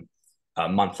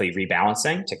monthly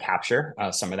rebalancing to capture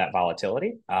some of that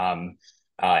volatility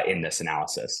in this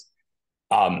analysis.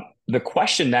 The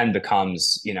question then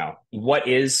becomes, what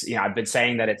is, I've been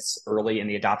saying that it's early in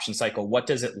the adoption cycle. What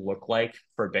does it look like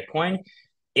for Bitcoin?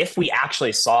 If we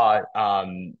actually saw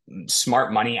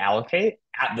smart money allocate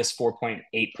at this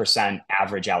 4.8%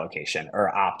 average allocation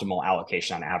or optimal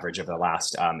allocation on average over the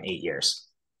last 8 years.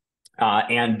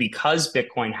 And because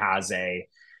Bitcoin has a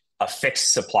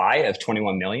fixed supply of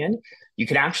 21 million, you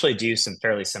can actually do some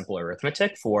fairly simple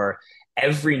arithmetic for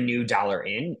every new dollar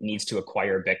in needs to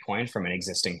acquire Bitcoin from an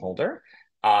existing holder.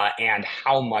 And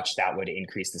how much that would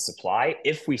increase the supply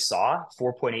if we saw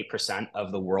 4.8%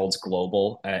 of the world's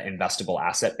global investable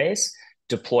asset base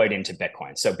deployed into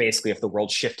Bitcoin. So basically, if the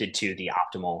world shifted to the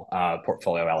optimal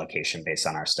portfolio allocation based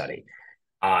on our study.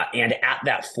 And at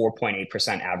that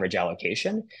 4.8% average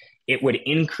allocation, it would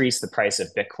increase the price of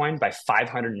Bitcoin by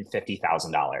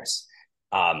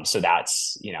 $550,000. So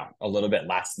that's, a little bit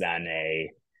less than a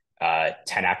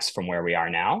 10x from where we are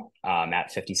now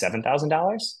at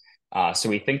 $57,000. So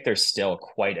we think there's still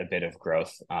quite a bit of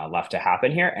growth left to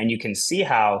happen here. And you can see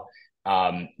how,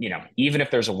 even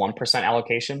if there's a 1%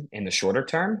 allocation in the shorter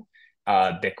term,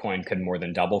 Bitcoin could more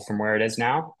than double from where it is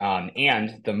now.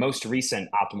 And the most recent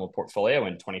optimal portfolio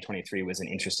in 2023 was an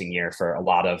interesting year for a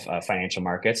lot of financial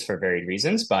markets for varied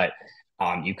reasons, but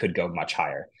you could go much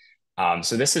higher.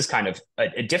 So this is kind of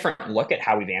a different look at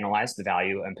how we've analyzed the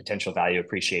value and potential value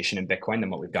appreciation in Bitcoin than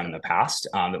what we've done in the past,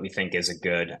 that we think is a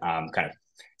good kind of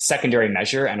secondary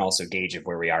measure and also gauge of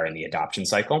where we are in the adoption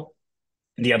cycle.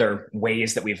 The other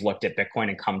ways that we've looked at Bitcoin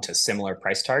and come to similar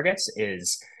price targets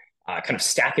is kind of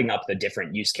stacking up the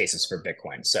different use cases for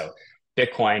Bitcoin. So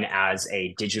Bitcoin as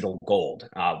a digital gold,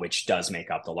 which does make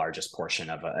up the largest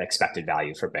portion of expected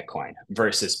value for Bitcoin,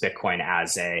 versus Bitcoin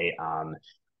as a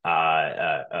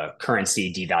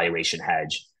currency devaluation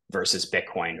hedge, versus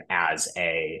Bitcoin as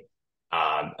a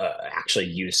actually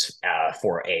use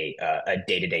for a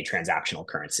day-to-day transactional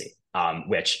currency,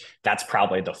 which that's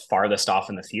probably the farthest off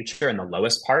in the future and the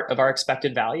lowest part of our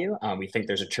expected value. We think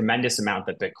there's a tremendous amount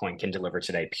that Bitcoin can deliver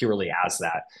today purely as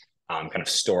that kind of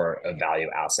store of value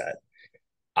asset.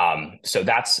 So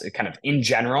that's kind of in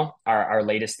general our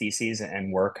latest theses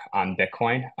and work on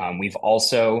Bitcoin. We've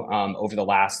also over the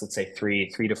last, let's say, three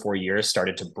to 4 years,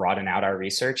 started to broaden out our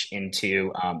research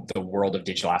into the world of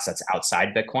digital assets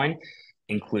outside Bitcoin,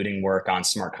 including work on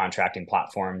smart contracting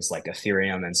platforms like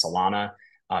Ethereum and Solana.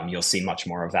 You'll see much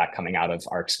more of that coming out of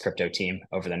ARK's crypto team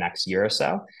over the next year or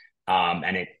so.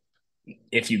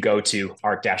 If you go to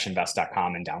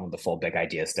ark-invest.com and download the full Big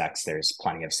Ideas decks, there's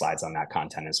plenty of slides on that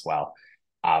content as well.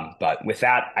 But with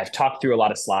that, I've talked through a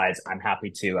lot of slides. I'm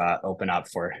happy to open up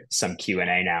for some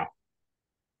Q&A now.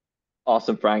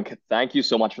 Awesome, Frank. Thank you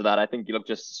so much for that. I think,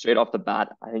 just straight off the bat,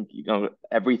 I think,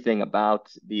 everything about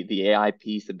the AI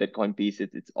piece, the Bitcoin piece,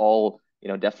 it's all,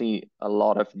 definitely a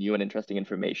lot of new and interesting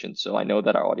information. So I know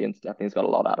that our audience definitely has got a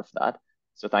lot out of that.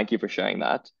 So thank you for sharing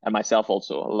that. And myself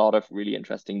also, a lot of really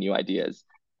interesting new ideas.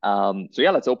 So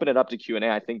yeah, let's open it up to Q&A.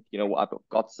 I think, I've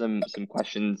got some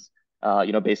questions,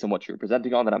 based on what you're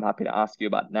presenting on that I'm happy to ask you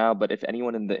about now. But if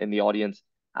anyone in the audience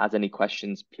has any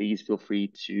questions, please feel free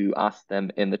to ask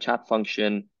them in the chat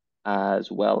function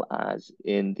as well as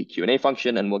in the Q&A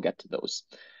function, and we'll get to those.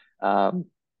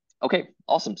 Okay,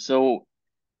 awesome. So,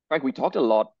 Frank, we talked a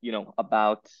lot,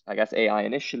 about, I guess, AI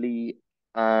initially,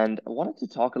 and I wanted to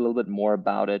talk a little bit more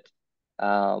about it,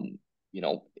 in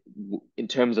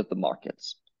terms of the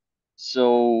markets.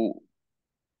 So,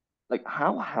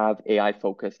 how have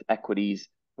AI-focused equities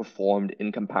performed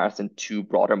in comparison to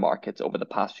broader markets over the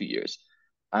past few years?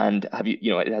 And have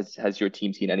has your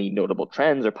team seen any notable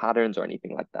trends or patterns or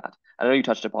anything like that? I know you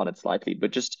touched upon it slightly,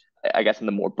 but just, I guess, in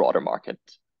the more broader market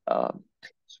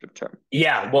sort of term.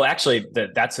 Yeah, well, actually,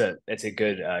 it's a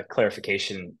good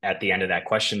clarification at the end of that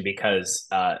question, because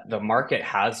the market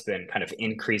has been kind of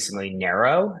increasingly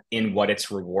narrow in what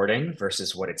it's rewarding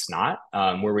versus what it's not,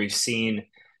 where we've seen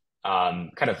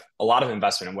kind of a lot of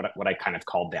investment in what I kind of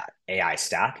called that AI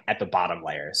stack at the bottom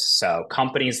layers. So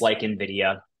companies like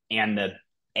NVIDIA and the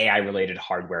AI related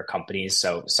hardware companies.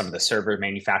 So some of the server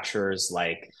manufacturers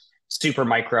like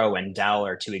Supermicro and Dell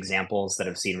are two examples that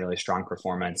have seen really strong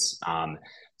performance.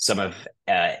 Some of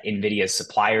NVIDIA's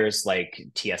suppliers like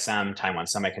TSM, Taiwan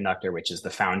Semiconductor, which is the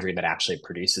foundry that actually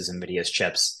produces NVIDIA's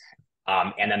chips.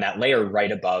 And then that layer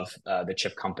right above the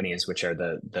chip companies, which are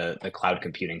the cloud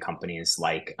computing companies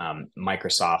like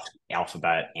Microsoft,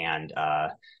 Alphabet, and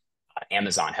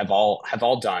Amazon have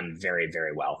all done very,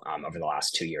 very well over the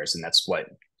last 2 years, and that's what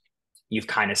you've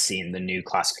kind of seen the new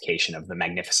classification of the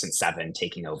Magnificent Seven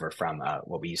taking over from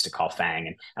what we used to call FANG.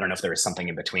 And I don't know if there was something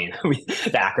in between.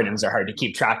 The acronyms are hard to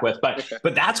keep track with, but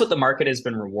that's what the market has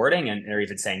been rewarding. And they're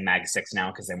even saying Mag 6 now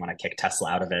because they want to kick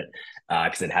Tesla out of it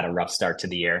because it had a rough start to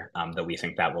the year, though we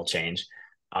think that will change.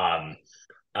 Um,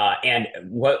 and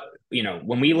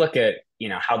when we look at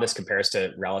how this compares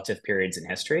to relative periods in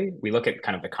history, we look at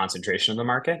kind of the concentration of the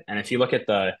market. And if you look at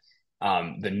the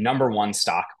number one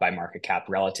stock by market cap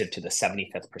relative to the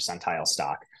 75th percentile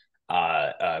stock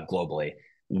globally,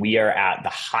 we are at the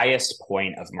highest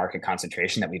point of market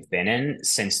concentration that we've been in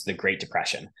since the Great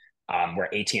Depression,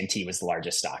 where AT&T was the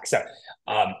largest stock. So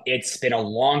it's been a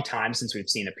long time since we've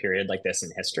seen a period like this in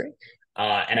history.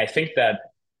 And I think that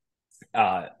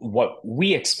what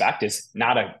we expect is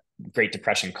not a Great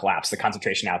Depression collapse. The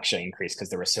concentration actually increased because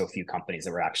there were so few companies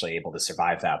that were actually able to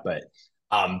survive that. But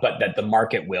that the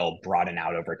market will broaden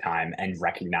out over time and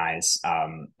recognize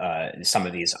some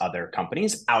of these other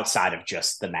companies outside of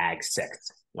just the Mag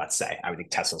 6, let's say. I would think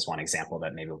Tesla's one example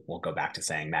that maybe we'll go back to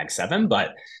saying Mag 7,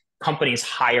 but companies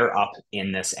higher up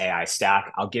in this AI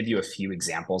stack. I'll give you a few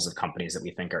examples of companies that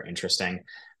we think are interesting.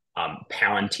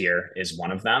 Palantir is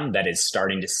one of them that is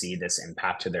starting to see this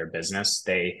impact to their business.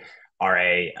 They are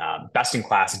a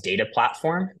best-in-class data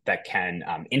platform that can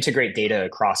integrate data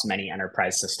across many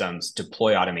enterprise systems,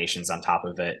 deploy automations on top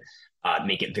of it,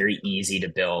 make it very easy to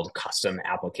build custom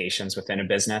applications within a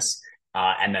business,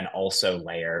 and then also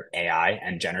layer AI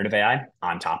and generative AI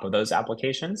on top of those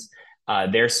applications.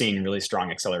 They're seeing really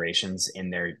strong accelerations in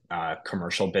their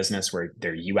commercial business, where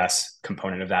their US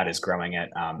component of that is growing at,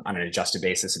 on an adjusted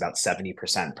basis, about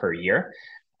 70% per year.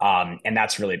 And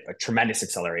that's really a tremendous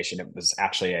acceleration. It was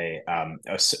actually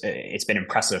it's been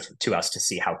impressive to us to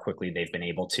see how quickly they've been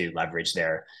able to leverage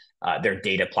their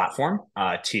data platform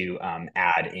to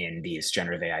add in these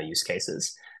generative AI use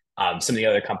cases. Some of the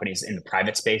other companies in the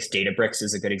private space, Databricks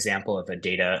is a good example of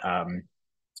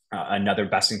another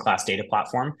best-in-class data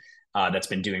platform that's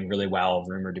been doing really well,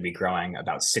 rumored to be growing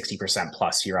about 60%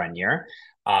 plus year on year.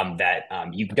 That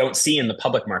you don't see in the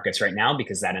public markets right now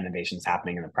because that innovation is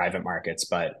happening in the private markets,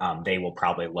 but they will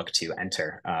probably look to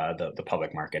enter the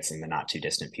public markets in the not too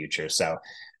distant future. So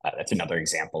that's another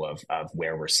example of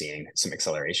where we're seeing some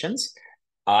accelerations.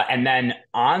 And then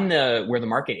where the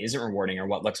market isn't rewarding, or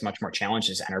what looks much more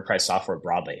challenged, is enterprise software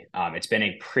broadly. It's been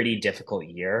a pretty difficult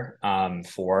year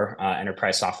for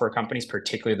enterprise software companies,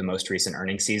 particularly the most recent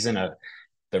earnings season of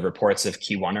the reports of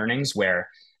Q1 earnings, where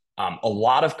a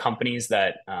lot of companies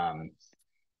that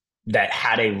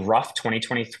had a rough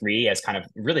 2023 as kind of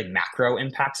really macro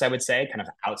impacts, I would say, kind of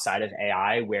outside of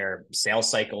AI, where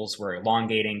sales cycles were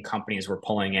elongating, companies were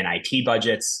pulling in IT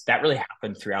budgets. That really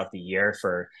happened throughout the year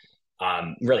for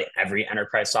really every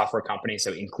enterprise software company.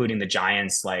 So including the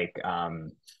giants like,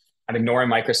 I'm ignoring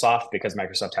Microsoft because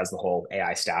Microsoft has the whole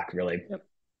AI stack really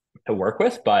to work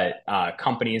with, but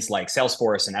companies like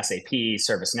Salesforce and SAP,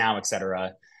 ServiceNow, et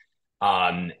cetera,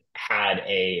 had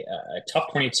a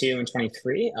tough 22 and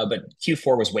 23, but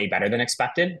Q4 was way better than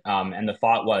expected. And the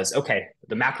thought was, okay,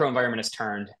 the macro environment has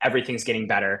turned, everything's getting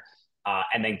better.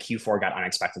 And then Q4 got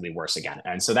unexpectedly worse again.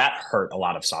 And so that hurt a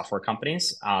lot of software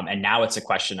companies. And now it's a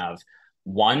question of,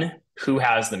 one, who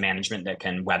has the management that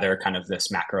can weather kind of this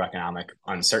macroeconomic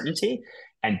uncertainty?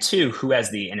 And two, who has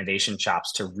the innovation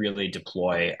chops to really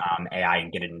deploy AI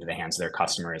and get it into the hands of their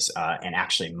customers and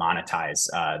actually monetize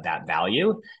that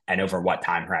value, and over what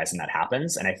time horizon that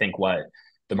happens. And I think what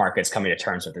the market's coming to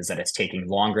terms with is that it's taking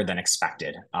longer than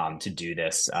expected to do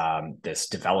this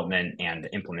development and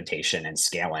implementation and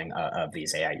scaling of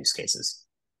these AI use cases.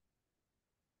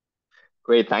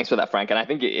 Great, thanks for that, Frank. And I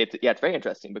think it's very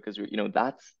interesting because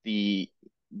that's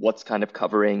what's kind of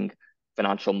covering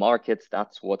financial markets.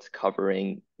 That's what's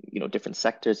covering different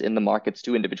sectors in the markets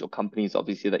too, individual companies,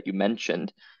 obviously, that you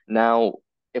mentioned. Now,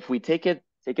 if we take it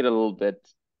a little bit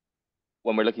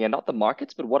when we're looking at not the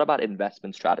markets, but what about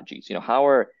investment strategies? How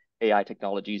are AI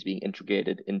technologies being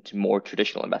integrated into more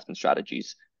traditional investment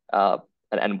strategies? And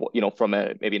from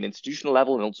maybe an institutional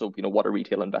level, and also what are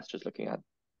retail investors looking at?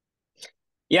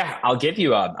 Yeah, I'll give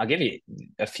you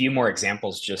a few more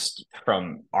examples just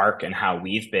from ARK and how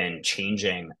we've been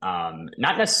changing,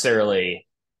 not necessarily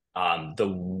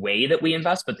the way that we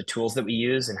invest, but the tools that we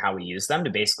use and how we use them to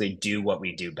basically do what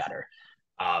we do better.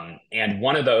 And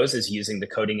one of those is using the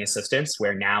coding assistance,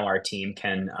 where now our team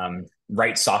can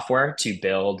write software to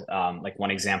build. Like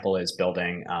one example is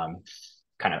building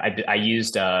I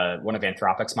used one of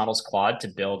Anthropic's models, Claude, to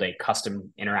build a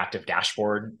custom interactive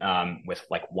dashboard with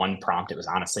like one prompt. It was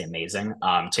honestly amazing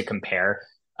to compare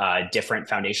different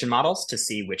foundation models to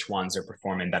see which ones are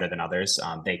performing better than others.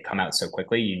 They come out so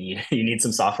quickly. You need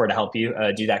some software to help you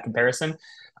do that comparison.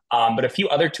 But a few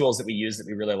other tools that we use that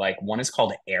we really like. One is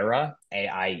called AIRA,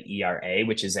 AIERA,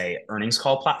 which is a earnings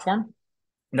call platform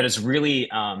that is really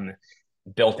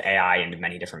built AI into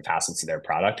many different facets of their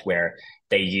product, where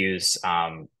they use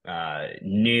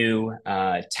new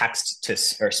text to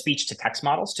or speech to text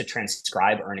models to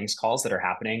transcribe earnings calls that are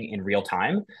happening in real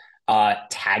time,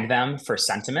 tag them for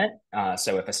sentiment.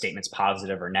 So if a statement's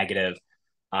positive or negative,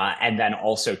 and then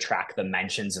also track the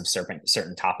mentions of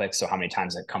certain topics. So how many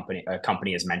times a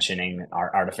company is mentioning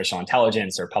artificial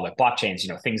intelligence or public blockchains,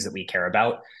 things that we care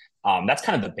about. That's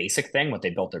kind of the basic thing, what they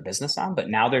built their business on. But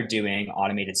now they're doing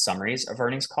automated summaries of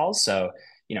earnings calls. So,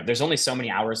 there's only so many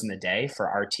hours in the day for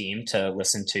our team to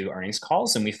listen to earnings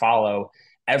calls. And we follow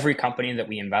every company that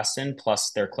we invest in,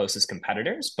 plus their closest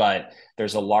competitors. But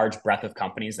there's a large breadth of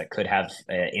companies that could have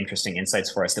interesting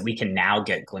insights for us that we can now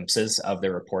get glimpses of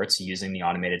their reports using the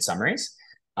automated summaries.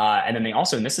 And then they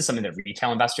also, and this is something that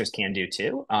retail investors can do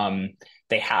too,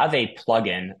 they have a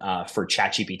plugin for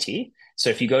ChatGPT. So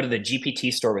if you go to the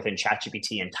GPT store within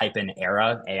ChatGPT and type in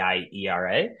ERA,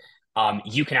 AIERA,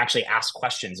 you can actually ask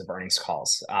questions of earnings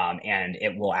calls, and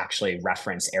it will actually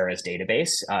reference ERA's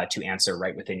database to answer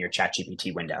right within your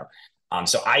ChatGPT window.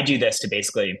 So I do this to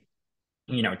basically,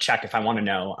 check if I want to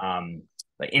know,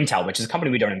 like Intel, which is a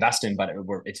company we don't invest in, but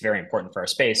it's very important for our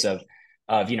space of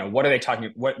what are they talking,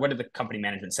 what did the company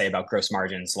management say about gross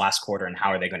margins last quarter, and how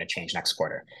are they going to change next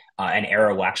quarter? And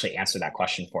ERA will actually answer that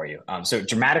question for you. So it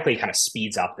dramatically kind of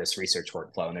speeds up this research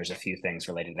workflow. And there's a few things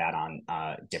related to that on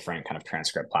different kind of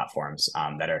transcript platforms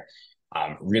that are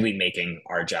really making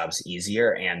our jobs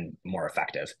easier and more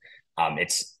effective.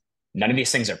 It's none of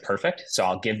these things are perfect. So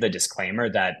I'll give the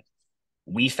disclaimer that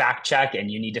we fact check,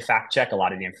 and you need to fact check a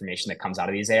lot of the information that comes out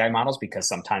of these AI models, because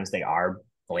sometimes they are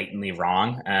blatantly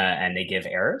wrong and they give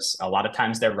errors. A lot of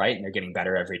times they're right and they're getting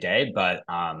better every day, but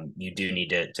you do need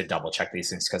to double check these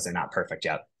things because they're not perfect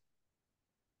yet.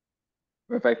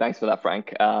 Perfect. Thanks for that,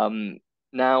 Frank.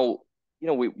 Now,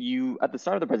 you at the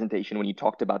start of the presentation, when you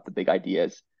talked about the big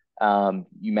ideas,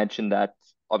 you mentioned that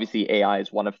obviously AI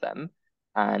is one of them,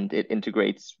 and it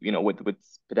integrates, with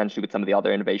potentially with some of the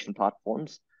other innovation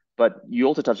platforms. But you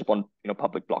also touched upon,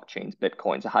 public blockchains,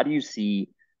 Bitcoin. So how do you see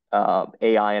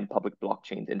AI and public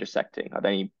blockchains intersecting? Are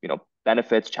there any,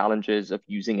 benefits, challenges of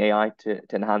using AI to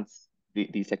enhance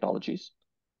these technologies?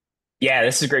 Yeah,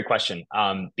 this is a great question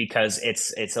because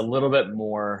it's a little bit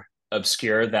more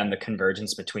obscure than the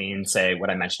convergence between, say, what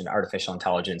I mentioned, artificial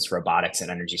intelligence, robotics, and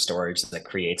energy storage that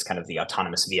creates kind of the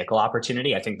autonomous vehicle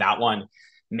opportunity. I think that one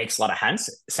makes a lot of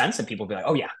sense, and people will be like,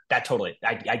 "Oh yeah, that totally,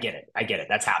 I get it,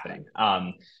 that's happening."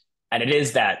 And it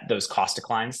is that those cost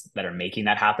declines that are making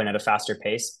that happen at a faster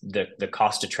pace. The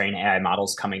cost to train AI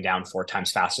models coming down 4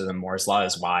 times faster than Moore's law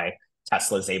is why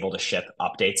Tesla is able to ship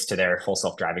updates to their full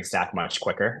self-driving stack much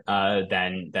quicker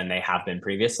than they have been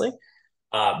previously.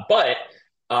 But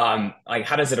like,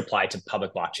 how does it apply to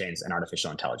public blockchains and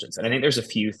artificial intelligence? And I think there's a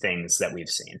few things that we've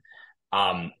seen.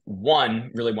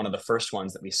 One of the first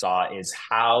ones that we saw is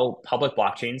how public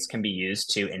blockchains can be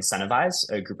used to incentivize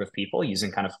a group of people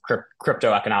using kind of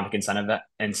crypto economic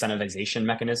incentivization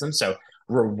mechanisms. So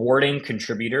rewarding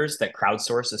contributors that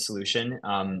crowdsource a solution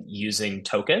using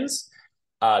tokens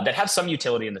that have some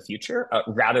utility in the future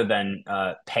rather than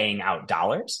paying out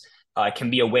dollars. Can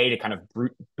be a way to kind of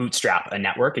bootstrap a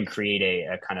network and create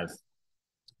a kind of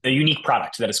a unique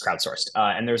product that is crowdsourced.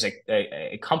 And there's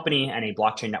a company and a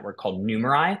blockchain network called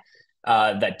Numerai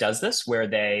that does this, where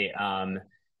they, and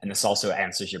this also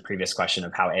answers your previous question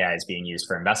of how AI is being used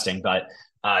for investing, but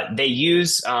they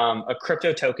use a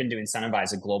crypto token to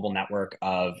incentivize a global network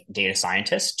of data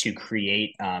scientists to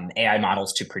create AI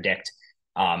models to predict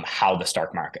how the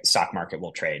stock market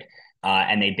will trade.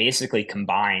 And they basically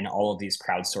combine all of these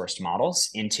crowdsourced models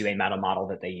into a meta model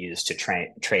that they use to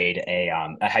trade a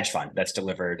hedge fund that's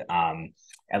delivered,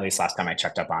 at least last time I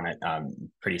checked up on it,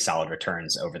 pretty solid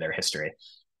returns over their history.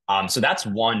 So that's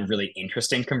one really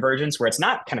interesting convergence where it's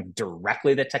not kind of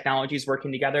directly the technologies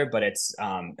working together, but it's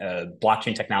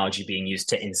blockchain technology being used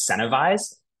to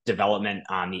incentivize development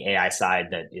on the AI side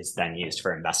that is then used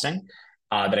for investing,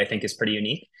 that I think is pretty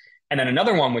unique. And then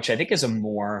another one, which I think is a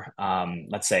more,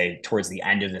 let's say, towards the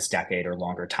end of this decade or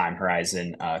longer time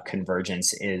horizon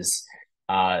convergence, is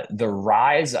the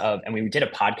rise of, and we did a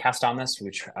podcast on this,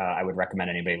 which I would recommend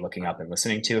anybody looking up and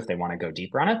listening to if they want to go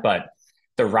deeper on it. But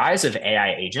the rise of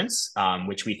AI agents,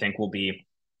 which we think will be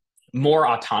more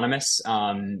autonomous,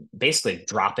 basically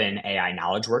drop in AI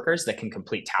knowledge workers that can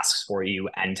complete tasks for you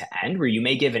end to end, where you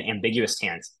may give an ambiguous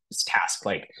task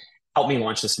like, help me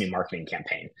launch this new marketing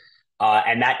campaign.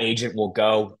 And that agent will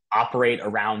go operate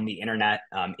around the internet,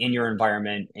 in your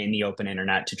environment, in the open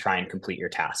internet to try and complete your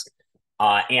task.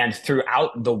 And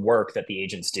throughout the work that the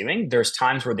agent's doing, there's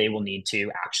times where they will need to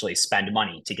actually spend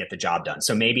money to get the job done.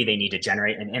 So maybe they need to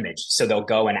generate an image. So they'll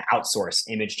go and outsource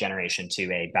image generation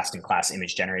to a best in class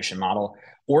image generation model,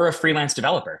 or a freelance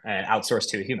developer and outsource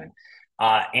to a human.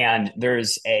 And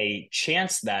there's a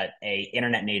chance that a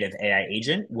internet native AI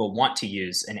agent will want to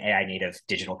use an AI native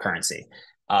digital currency.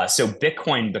 So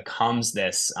Bitcoin becomes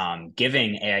this,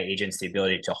 giving AI agents the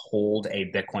ability to hold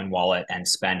a Bitcoin wallet and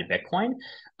spend Bitcoin,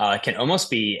 can almost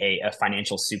be a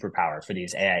financial superpower for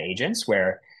these AI agents,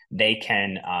 where they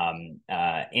can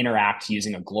interact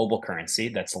using a global currency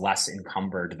that's less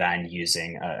encumbered than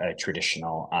using a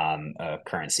traditional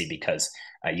currency, because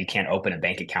you can't open a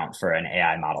bank account for an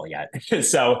AI model yet.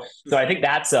 So I think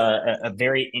that's a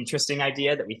very interesting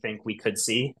idea that we think we could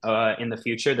see in the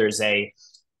future. There's a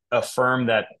firm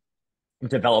that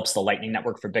develops the Lightning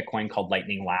Network for Bitcoin called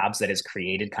Lightning Labs that has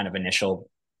created kind of initial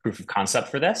proof of concept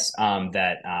for this, we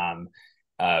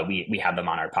have them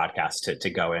on our podcast to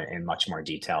go in much more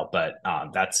detail. But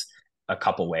that's a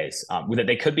couple ways that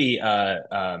they could be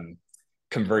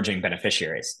converging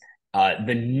beneficiaries.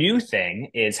 The new thing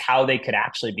is how they could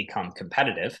actually become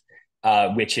competitive,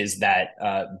 which is that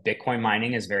Bitcoin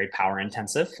mining is very power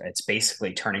intensive. It's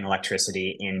basically turning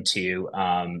electricity into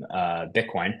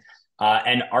Bitcoin.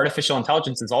 And artificial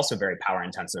intelligence is also very power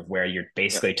intensive, where you're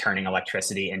basically turning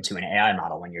electricity into an AI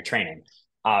model when you're training.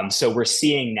 So we're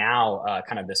seeing now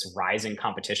kind of this rising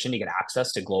competition to get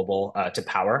access to global to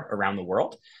power around the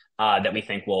world, that we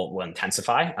think will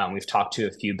intensify. We've talked to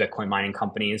a few Bitcoin mining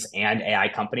companies and AI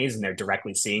companies, and they're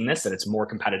directly seeing this, that it's more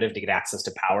competitive to get access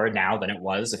to power now than it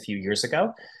was a few years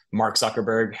ago. Mark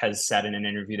Zuckerberg has said in an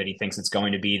interview that he thinks it's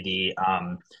going to be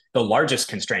the largest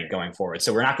constraint going forward.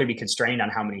 So we're not going to be constrained on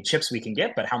how many chips we can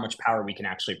get, but how much power we can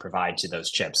actually provide to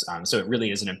those chips. So it really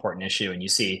is an important issue. And you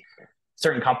see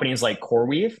certain companies like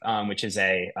CoreWeave, which is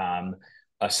a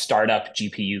startup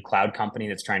GPU cloud company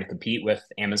that's trying to compete with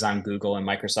Amazon, Google, and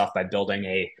Microsoft by building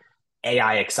a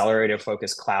AI accelerator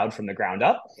focused cloud from the ground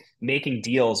up, making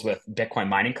deals with Bitcoin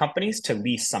mining companies to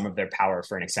lease some of their power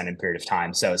for an extended period of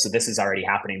time. So this is already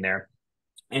happening there.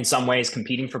 In some ways,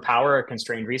 competing for power, a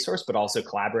constrained resource, but also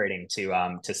collaborating to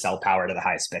sell power to the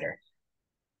highest bidder.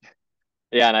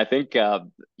 Yeah, and I think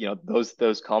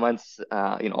those comments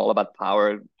all about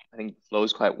power, I think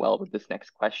flows quite well with this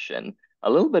next question. A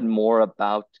little bit more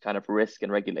about kind of risk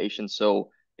and regulation.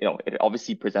 So it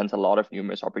obviously presents a lot of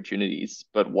numerous opportunities,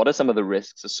 but what are some of the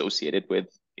risks associated with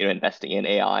investing in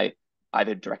AI,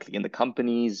 either directly in the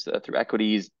companies through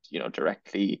equities,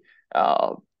 directly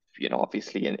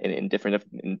obviously in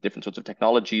different sorts of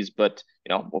technologies, but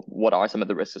what are some of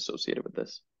the risks associated with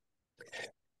this?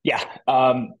 Yeah,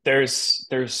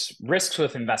 there's risks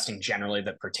with investing generally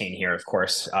that pertain here. Of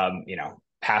course,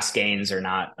 past gains are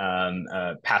not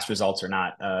past results are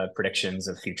not predictions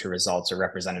of future results or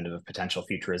representative of potential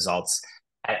future results.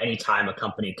 At any time, a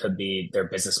company could be, their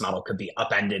business model could be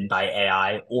upended by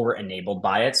AI or enabled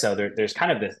by it. So there's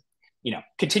kind of this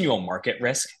continual market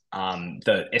risk.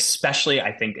 Especially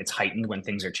I think it's heightened when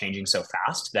things are changing so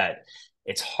fast that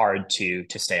it's hard to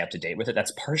stay up to date with it.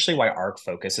 That's partially why ARK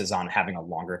focuses on having a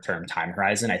longer term time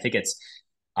horizon. I think it's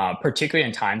particularly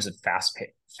in times of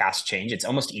fast change, it's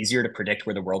almost easier to predict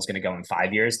where the world's going to go in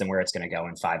 5 years than where it's going to go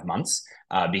in 5 months,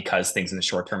 because things in the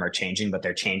short term are changing, but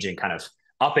they're changing kind of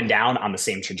up and down on the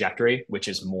same trajectory, which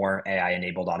is more AI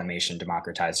enabled automation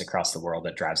democratized across the world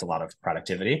that drives a lot of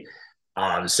productivity.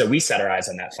 So we set our eyes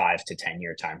on that 5 to 10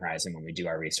 year time horizon when we do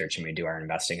our research and we do our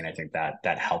investing, and I think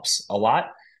that helps a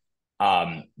lot.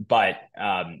 But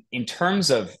in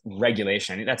terms of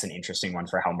regulation, I think that's an interesting one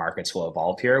for how markets will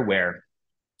evolve here, where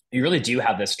you really do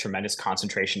have this tremendous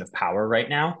concentration of power right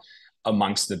now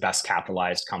amongst the best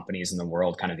capitalized companies in the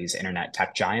world, kind of these internet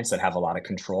tech giants that have a lot of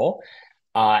control,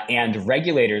 and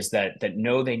regulators that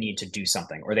know they need to do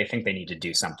something, or they think they need to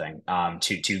do something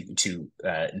to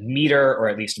meter or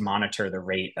at least monitor the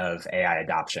rate of AI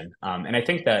adoption. And I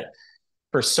think that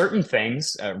for certain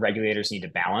things, regulators need to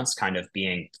balance kind of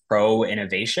being pro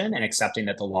innovation and accepting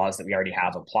that the laws that we already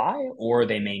have apply, or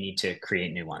they may need to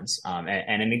create new ones.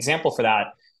 And an example for that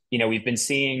we've been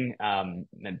seeing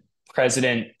the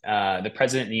president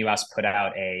in the U.S. put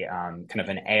out a kind of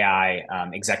an AI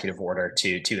executive order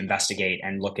to investigate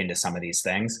and look into some of these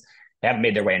things. They haven't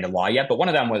made their way into law yet, but one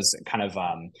of them was kind of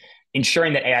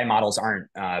ensuring that AI models aren't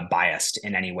biased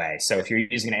in any way. So if you're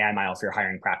using an AI model for your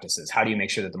hiring practices, how do you make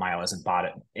sure that the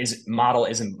model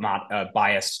isn't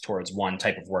biased towards one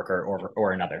type of worker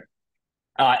or another?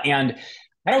 And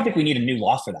I don't think we need a new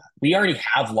law for that. We already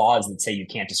have laws that say you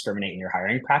can't discriminate in your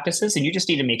hiring practices, and you just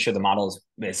need to make sure the model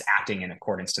is acting in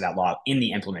accordance to that law in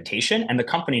the implementation, and the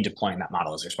company deploying that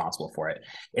model is responsible for it.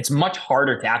 It's much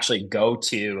harder to actually go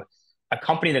to a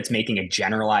company that's making a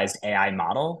generalized AI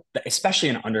model, especially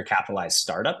an undercapitalized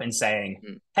startup, and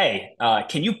saying, "Hey,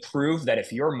 can you prove that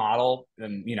if your model,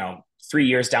 3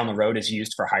 years down the road is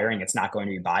used for hiring, it's not going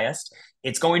to be biased?"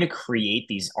 It's going to create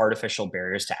these artificial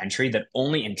barriers to entry that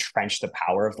only entrench the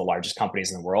power of the largest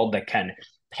companies in the world that can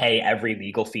pay every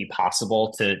legal fee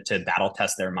possible to battle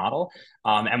test their model,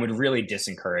 and would really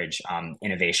disencourage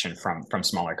innovation from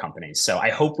smaller companies. So I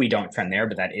hope we don't trend there,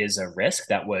 but that is a risk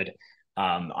that would,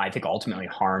 I think, ultimately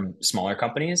harm smaller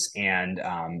companies and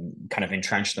kind of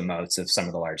entrench the moats of some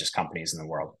of the largest companies in the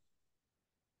world.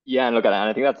 Yeah, and look, and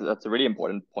I think that's a really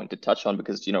important point to touch on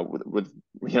because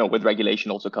with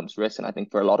regulation also comes risk, and I think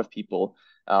for a lot of people,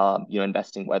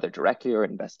 investing whether directly or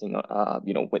investing,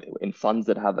 in funds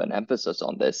that have an emphasis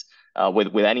on this,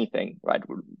 with anything, right?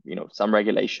 Some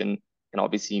regulation can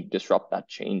obviously disrupt that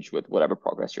change with whatever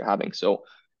progress you're having. So,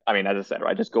 I mean, as I said,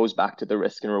 right, it just goes back to the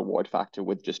risk and reward factor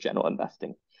with just general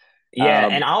investing. Yeah,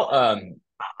 and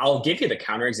I'll give you the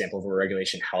counterexample of where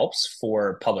regulation helps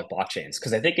for public blockchains,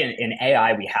 because I think in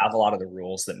AI we have a lot of the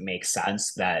rules that make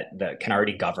sense that can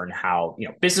already govern how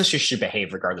businesses should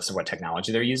behave regardless of what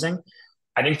technology they're using.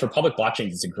 I think for public blockchains,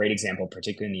 it's a great example,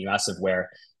 particularly in the US, of where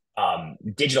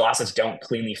digital assets don't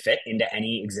cleanly fit into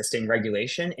any existing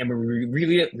regulation, and we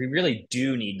really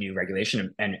do need new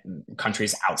regulation. And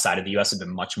countries outside of the US have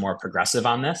been much more progressive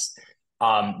on this,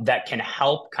 that can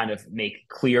help kind of make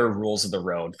clear rules of the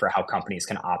road for how companies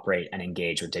can operate and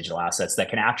engage with digital assets that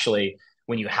can actually,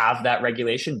 when you have that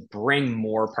regulation, bring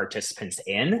more participants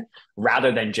in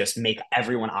rather than just make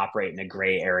everyone operate in a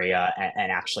gray area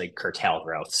and actually curtail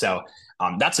growth. So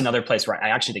that's another place where I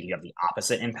actually think you have the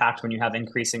opposite impact when you have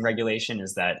increasing regulation,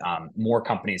 is that more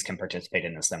companies can participate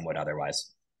in this than would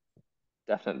otherwise.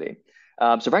 Definitely.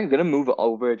 So Frank, I'm going to move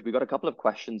over. We got a couple of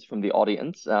questions from the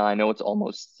audience. I know it's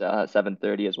almost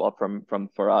 7:30 as well from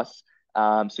for us.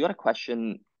 So we got a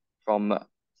question from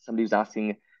somebody who's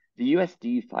asking, the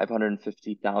USD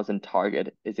 550,000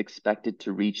 target is expected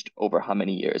to reach over how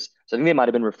many years? So I think they might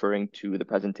have been referring to the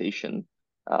presentation.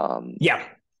 Yeah.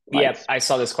 Yeah, Slides. I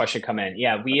saw this question come in.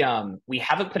 Yeah, we Okay. we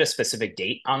haven't put a specific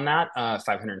date on that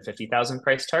 550,000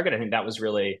 price target. I think that was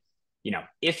really,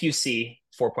 if you see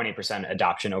 4.8%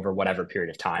 adoption over whatever period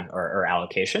of time or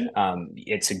allocation,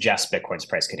 it suggests Bitcoin's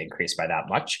price could increase by that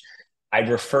much. I'd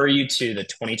refer you to the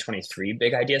 2023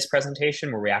 Big Ideas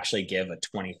presentation, where we actually give a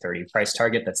 2030 price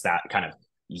target that's that kind of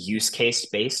use case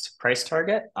based price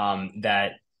target,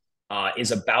 that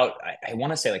is about, I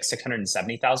want to say, like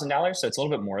 $670,000. So it's a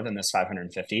little bit more than this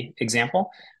 550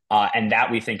 example. And that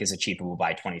we think is achievable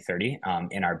by 2030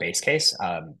 in our base case.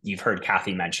 You've heard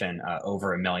Kathy mention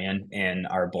over 1 million in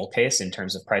our bull case in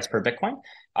terms of price per Bitcoin.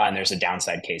 And there's a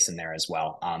downside case in there as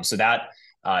well. So that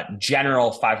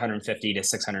general 550 to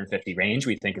 650 range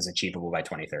we think is achievable by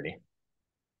 2030.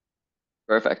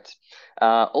 Perfect.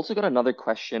 Also got another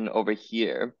question over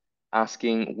here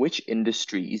asking, which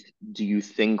industries do you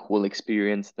think will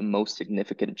experience the most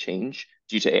significant change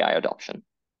due to AI adoption?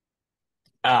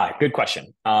 Good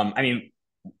question. I mean,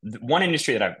 one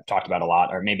industry that I've talked about a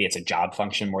lot, or maybe it's a job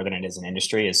function more than it is an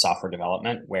industry, is software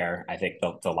development, where I think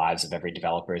the lives of every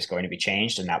developer is going to be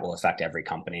changed, and that will affect every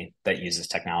company that uses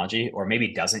technology, or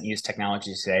maybe doesn't use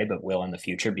technology today, but will in the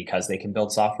future because they can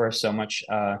build software so much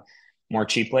more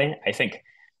cheaply. I think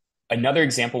another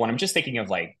example, when I'm just thinking of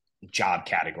like job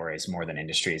categories more than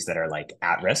industries that are like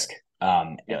at risk.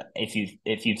 Yeah.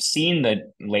 If you've seen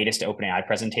the latest OpenAI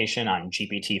presentation on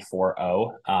GPT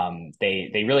 4.0,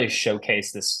 they really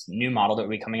showcase this new model that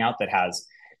will be coming out that has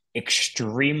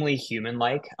extremely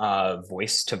human-like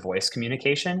voice-to-voice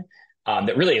communication,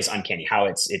 that really is uncanny. How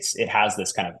it has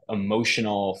this kind of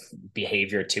emotional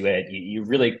behavior to it. You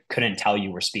really couldn't tell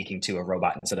you were speaking to a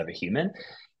robot instead of a human.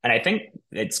 And I think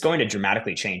it's going to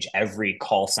dramatically change every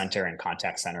call center and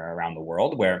contact center around the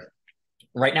world, where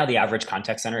right now the average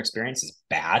contact center experience is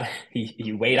bad.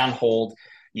 You wait Yeah. on hold,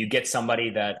 you get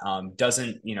somebody that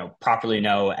doesn't properly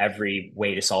know every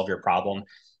way to solve your problem,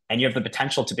 and you have the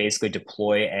potential to basically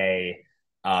deploy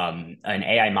an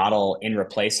AI model in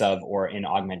replace of or in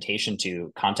augmentation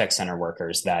to contact center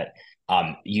workers that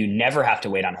you never have to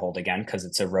wait on hold again because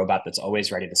it's a robot that's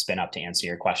always ready to spin up to answer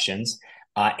your questions.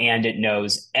 And it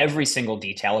knows every single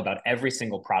detail about every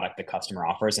single product the customer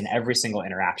offers and every single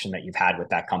interaction that you've had with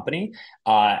that company,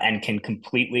 and can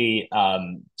completely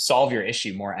solve your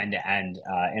issue more end to end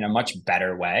in a much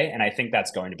better way. And I think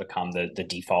that's going to become the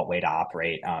default way to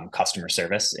operate customer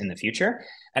service in the future,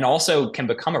 and also can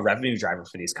become a revenue driver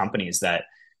for these companies that,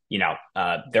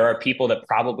 there are people that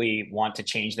probably want to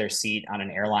change their seat on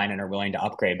an airline and are willing to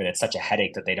upgrade, but it's such a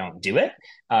headache that they don't do it.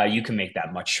 You can make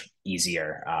that much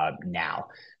easier now.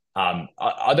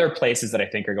 Other places that I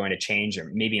think are going to change, or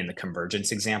maybe in the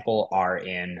convergence example, are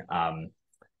in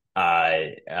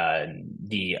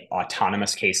the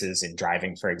autonomous cases in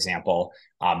driving, for example.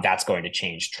 That's going to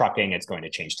change trucking. It's going to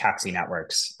change taxi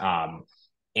networks.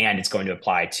 And it's going to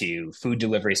apply to food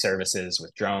delivery services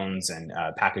with drones and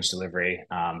package delivery,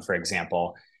 for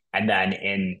example. And then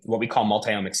in what we call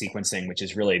multi-omic sequencing, which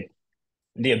is really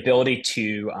the ability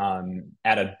to,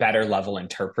 at a better level,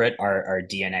 interpret our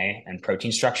DNA and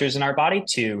protein structures in our body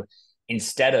to,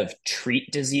 instead of treat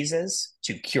diseases,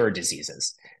 to cure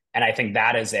diseases. And I think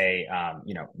that is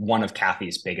one of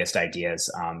Kathy's biggest ideas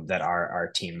that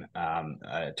our team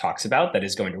talks about, that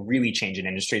is going to really change an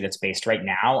industry that's based right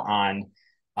now on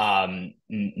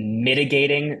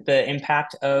mitigating the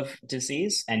impact of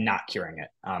disease and not curing it.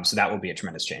 So that will be a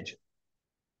tremendous change.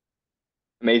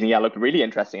 Amazing. Yeah, look, really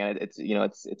interesting. And it's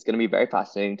going to be very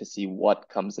fascinating to see what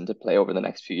comes into play over the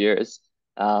next few years.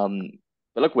 But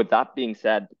look, with that being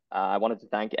said, I wanted to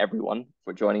thank everyone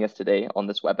for joining us today on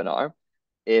this webinar.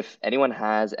 If anyone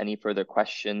has any further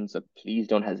questions, please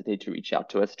don't hesitate to reach out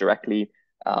to us directly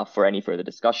for any further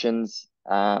discussions.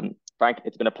 Frank,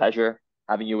 it's been a pleasure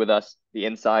having you with us. The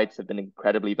insights have been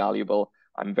incredibly valuable.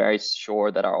 I'm very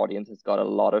sure that our audience has got a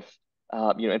lot of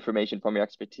information from your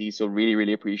expertise. So really,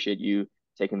 really appreciate you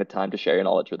taking the time to share your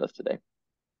knowledge with us today.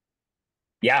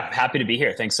 Yeah, happy to be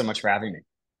here. Thanks so much for having me.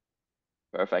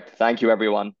 Perfect. Thank you,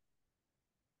 everyone.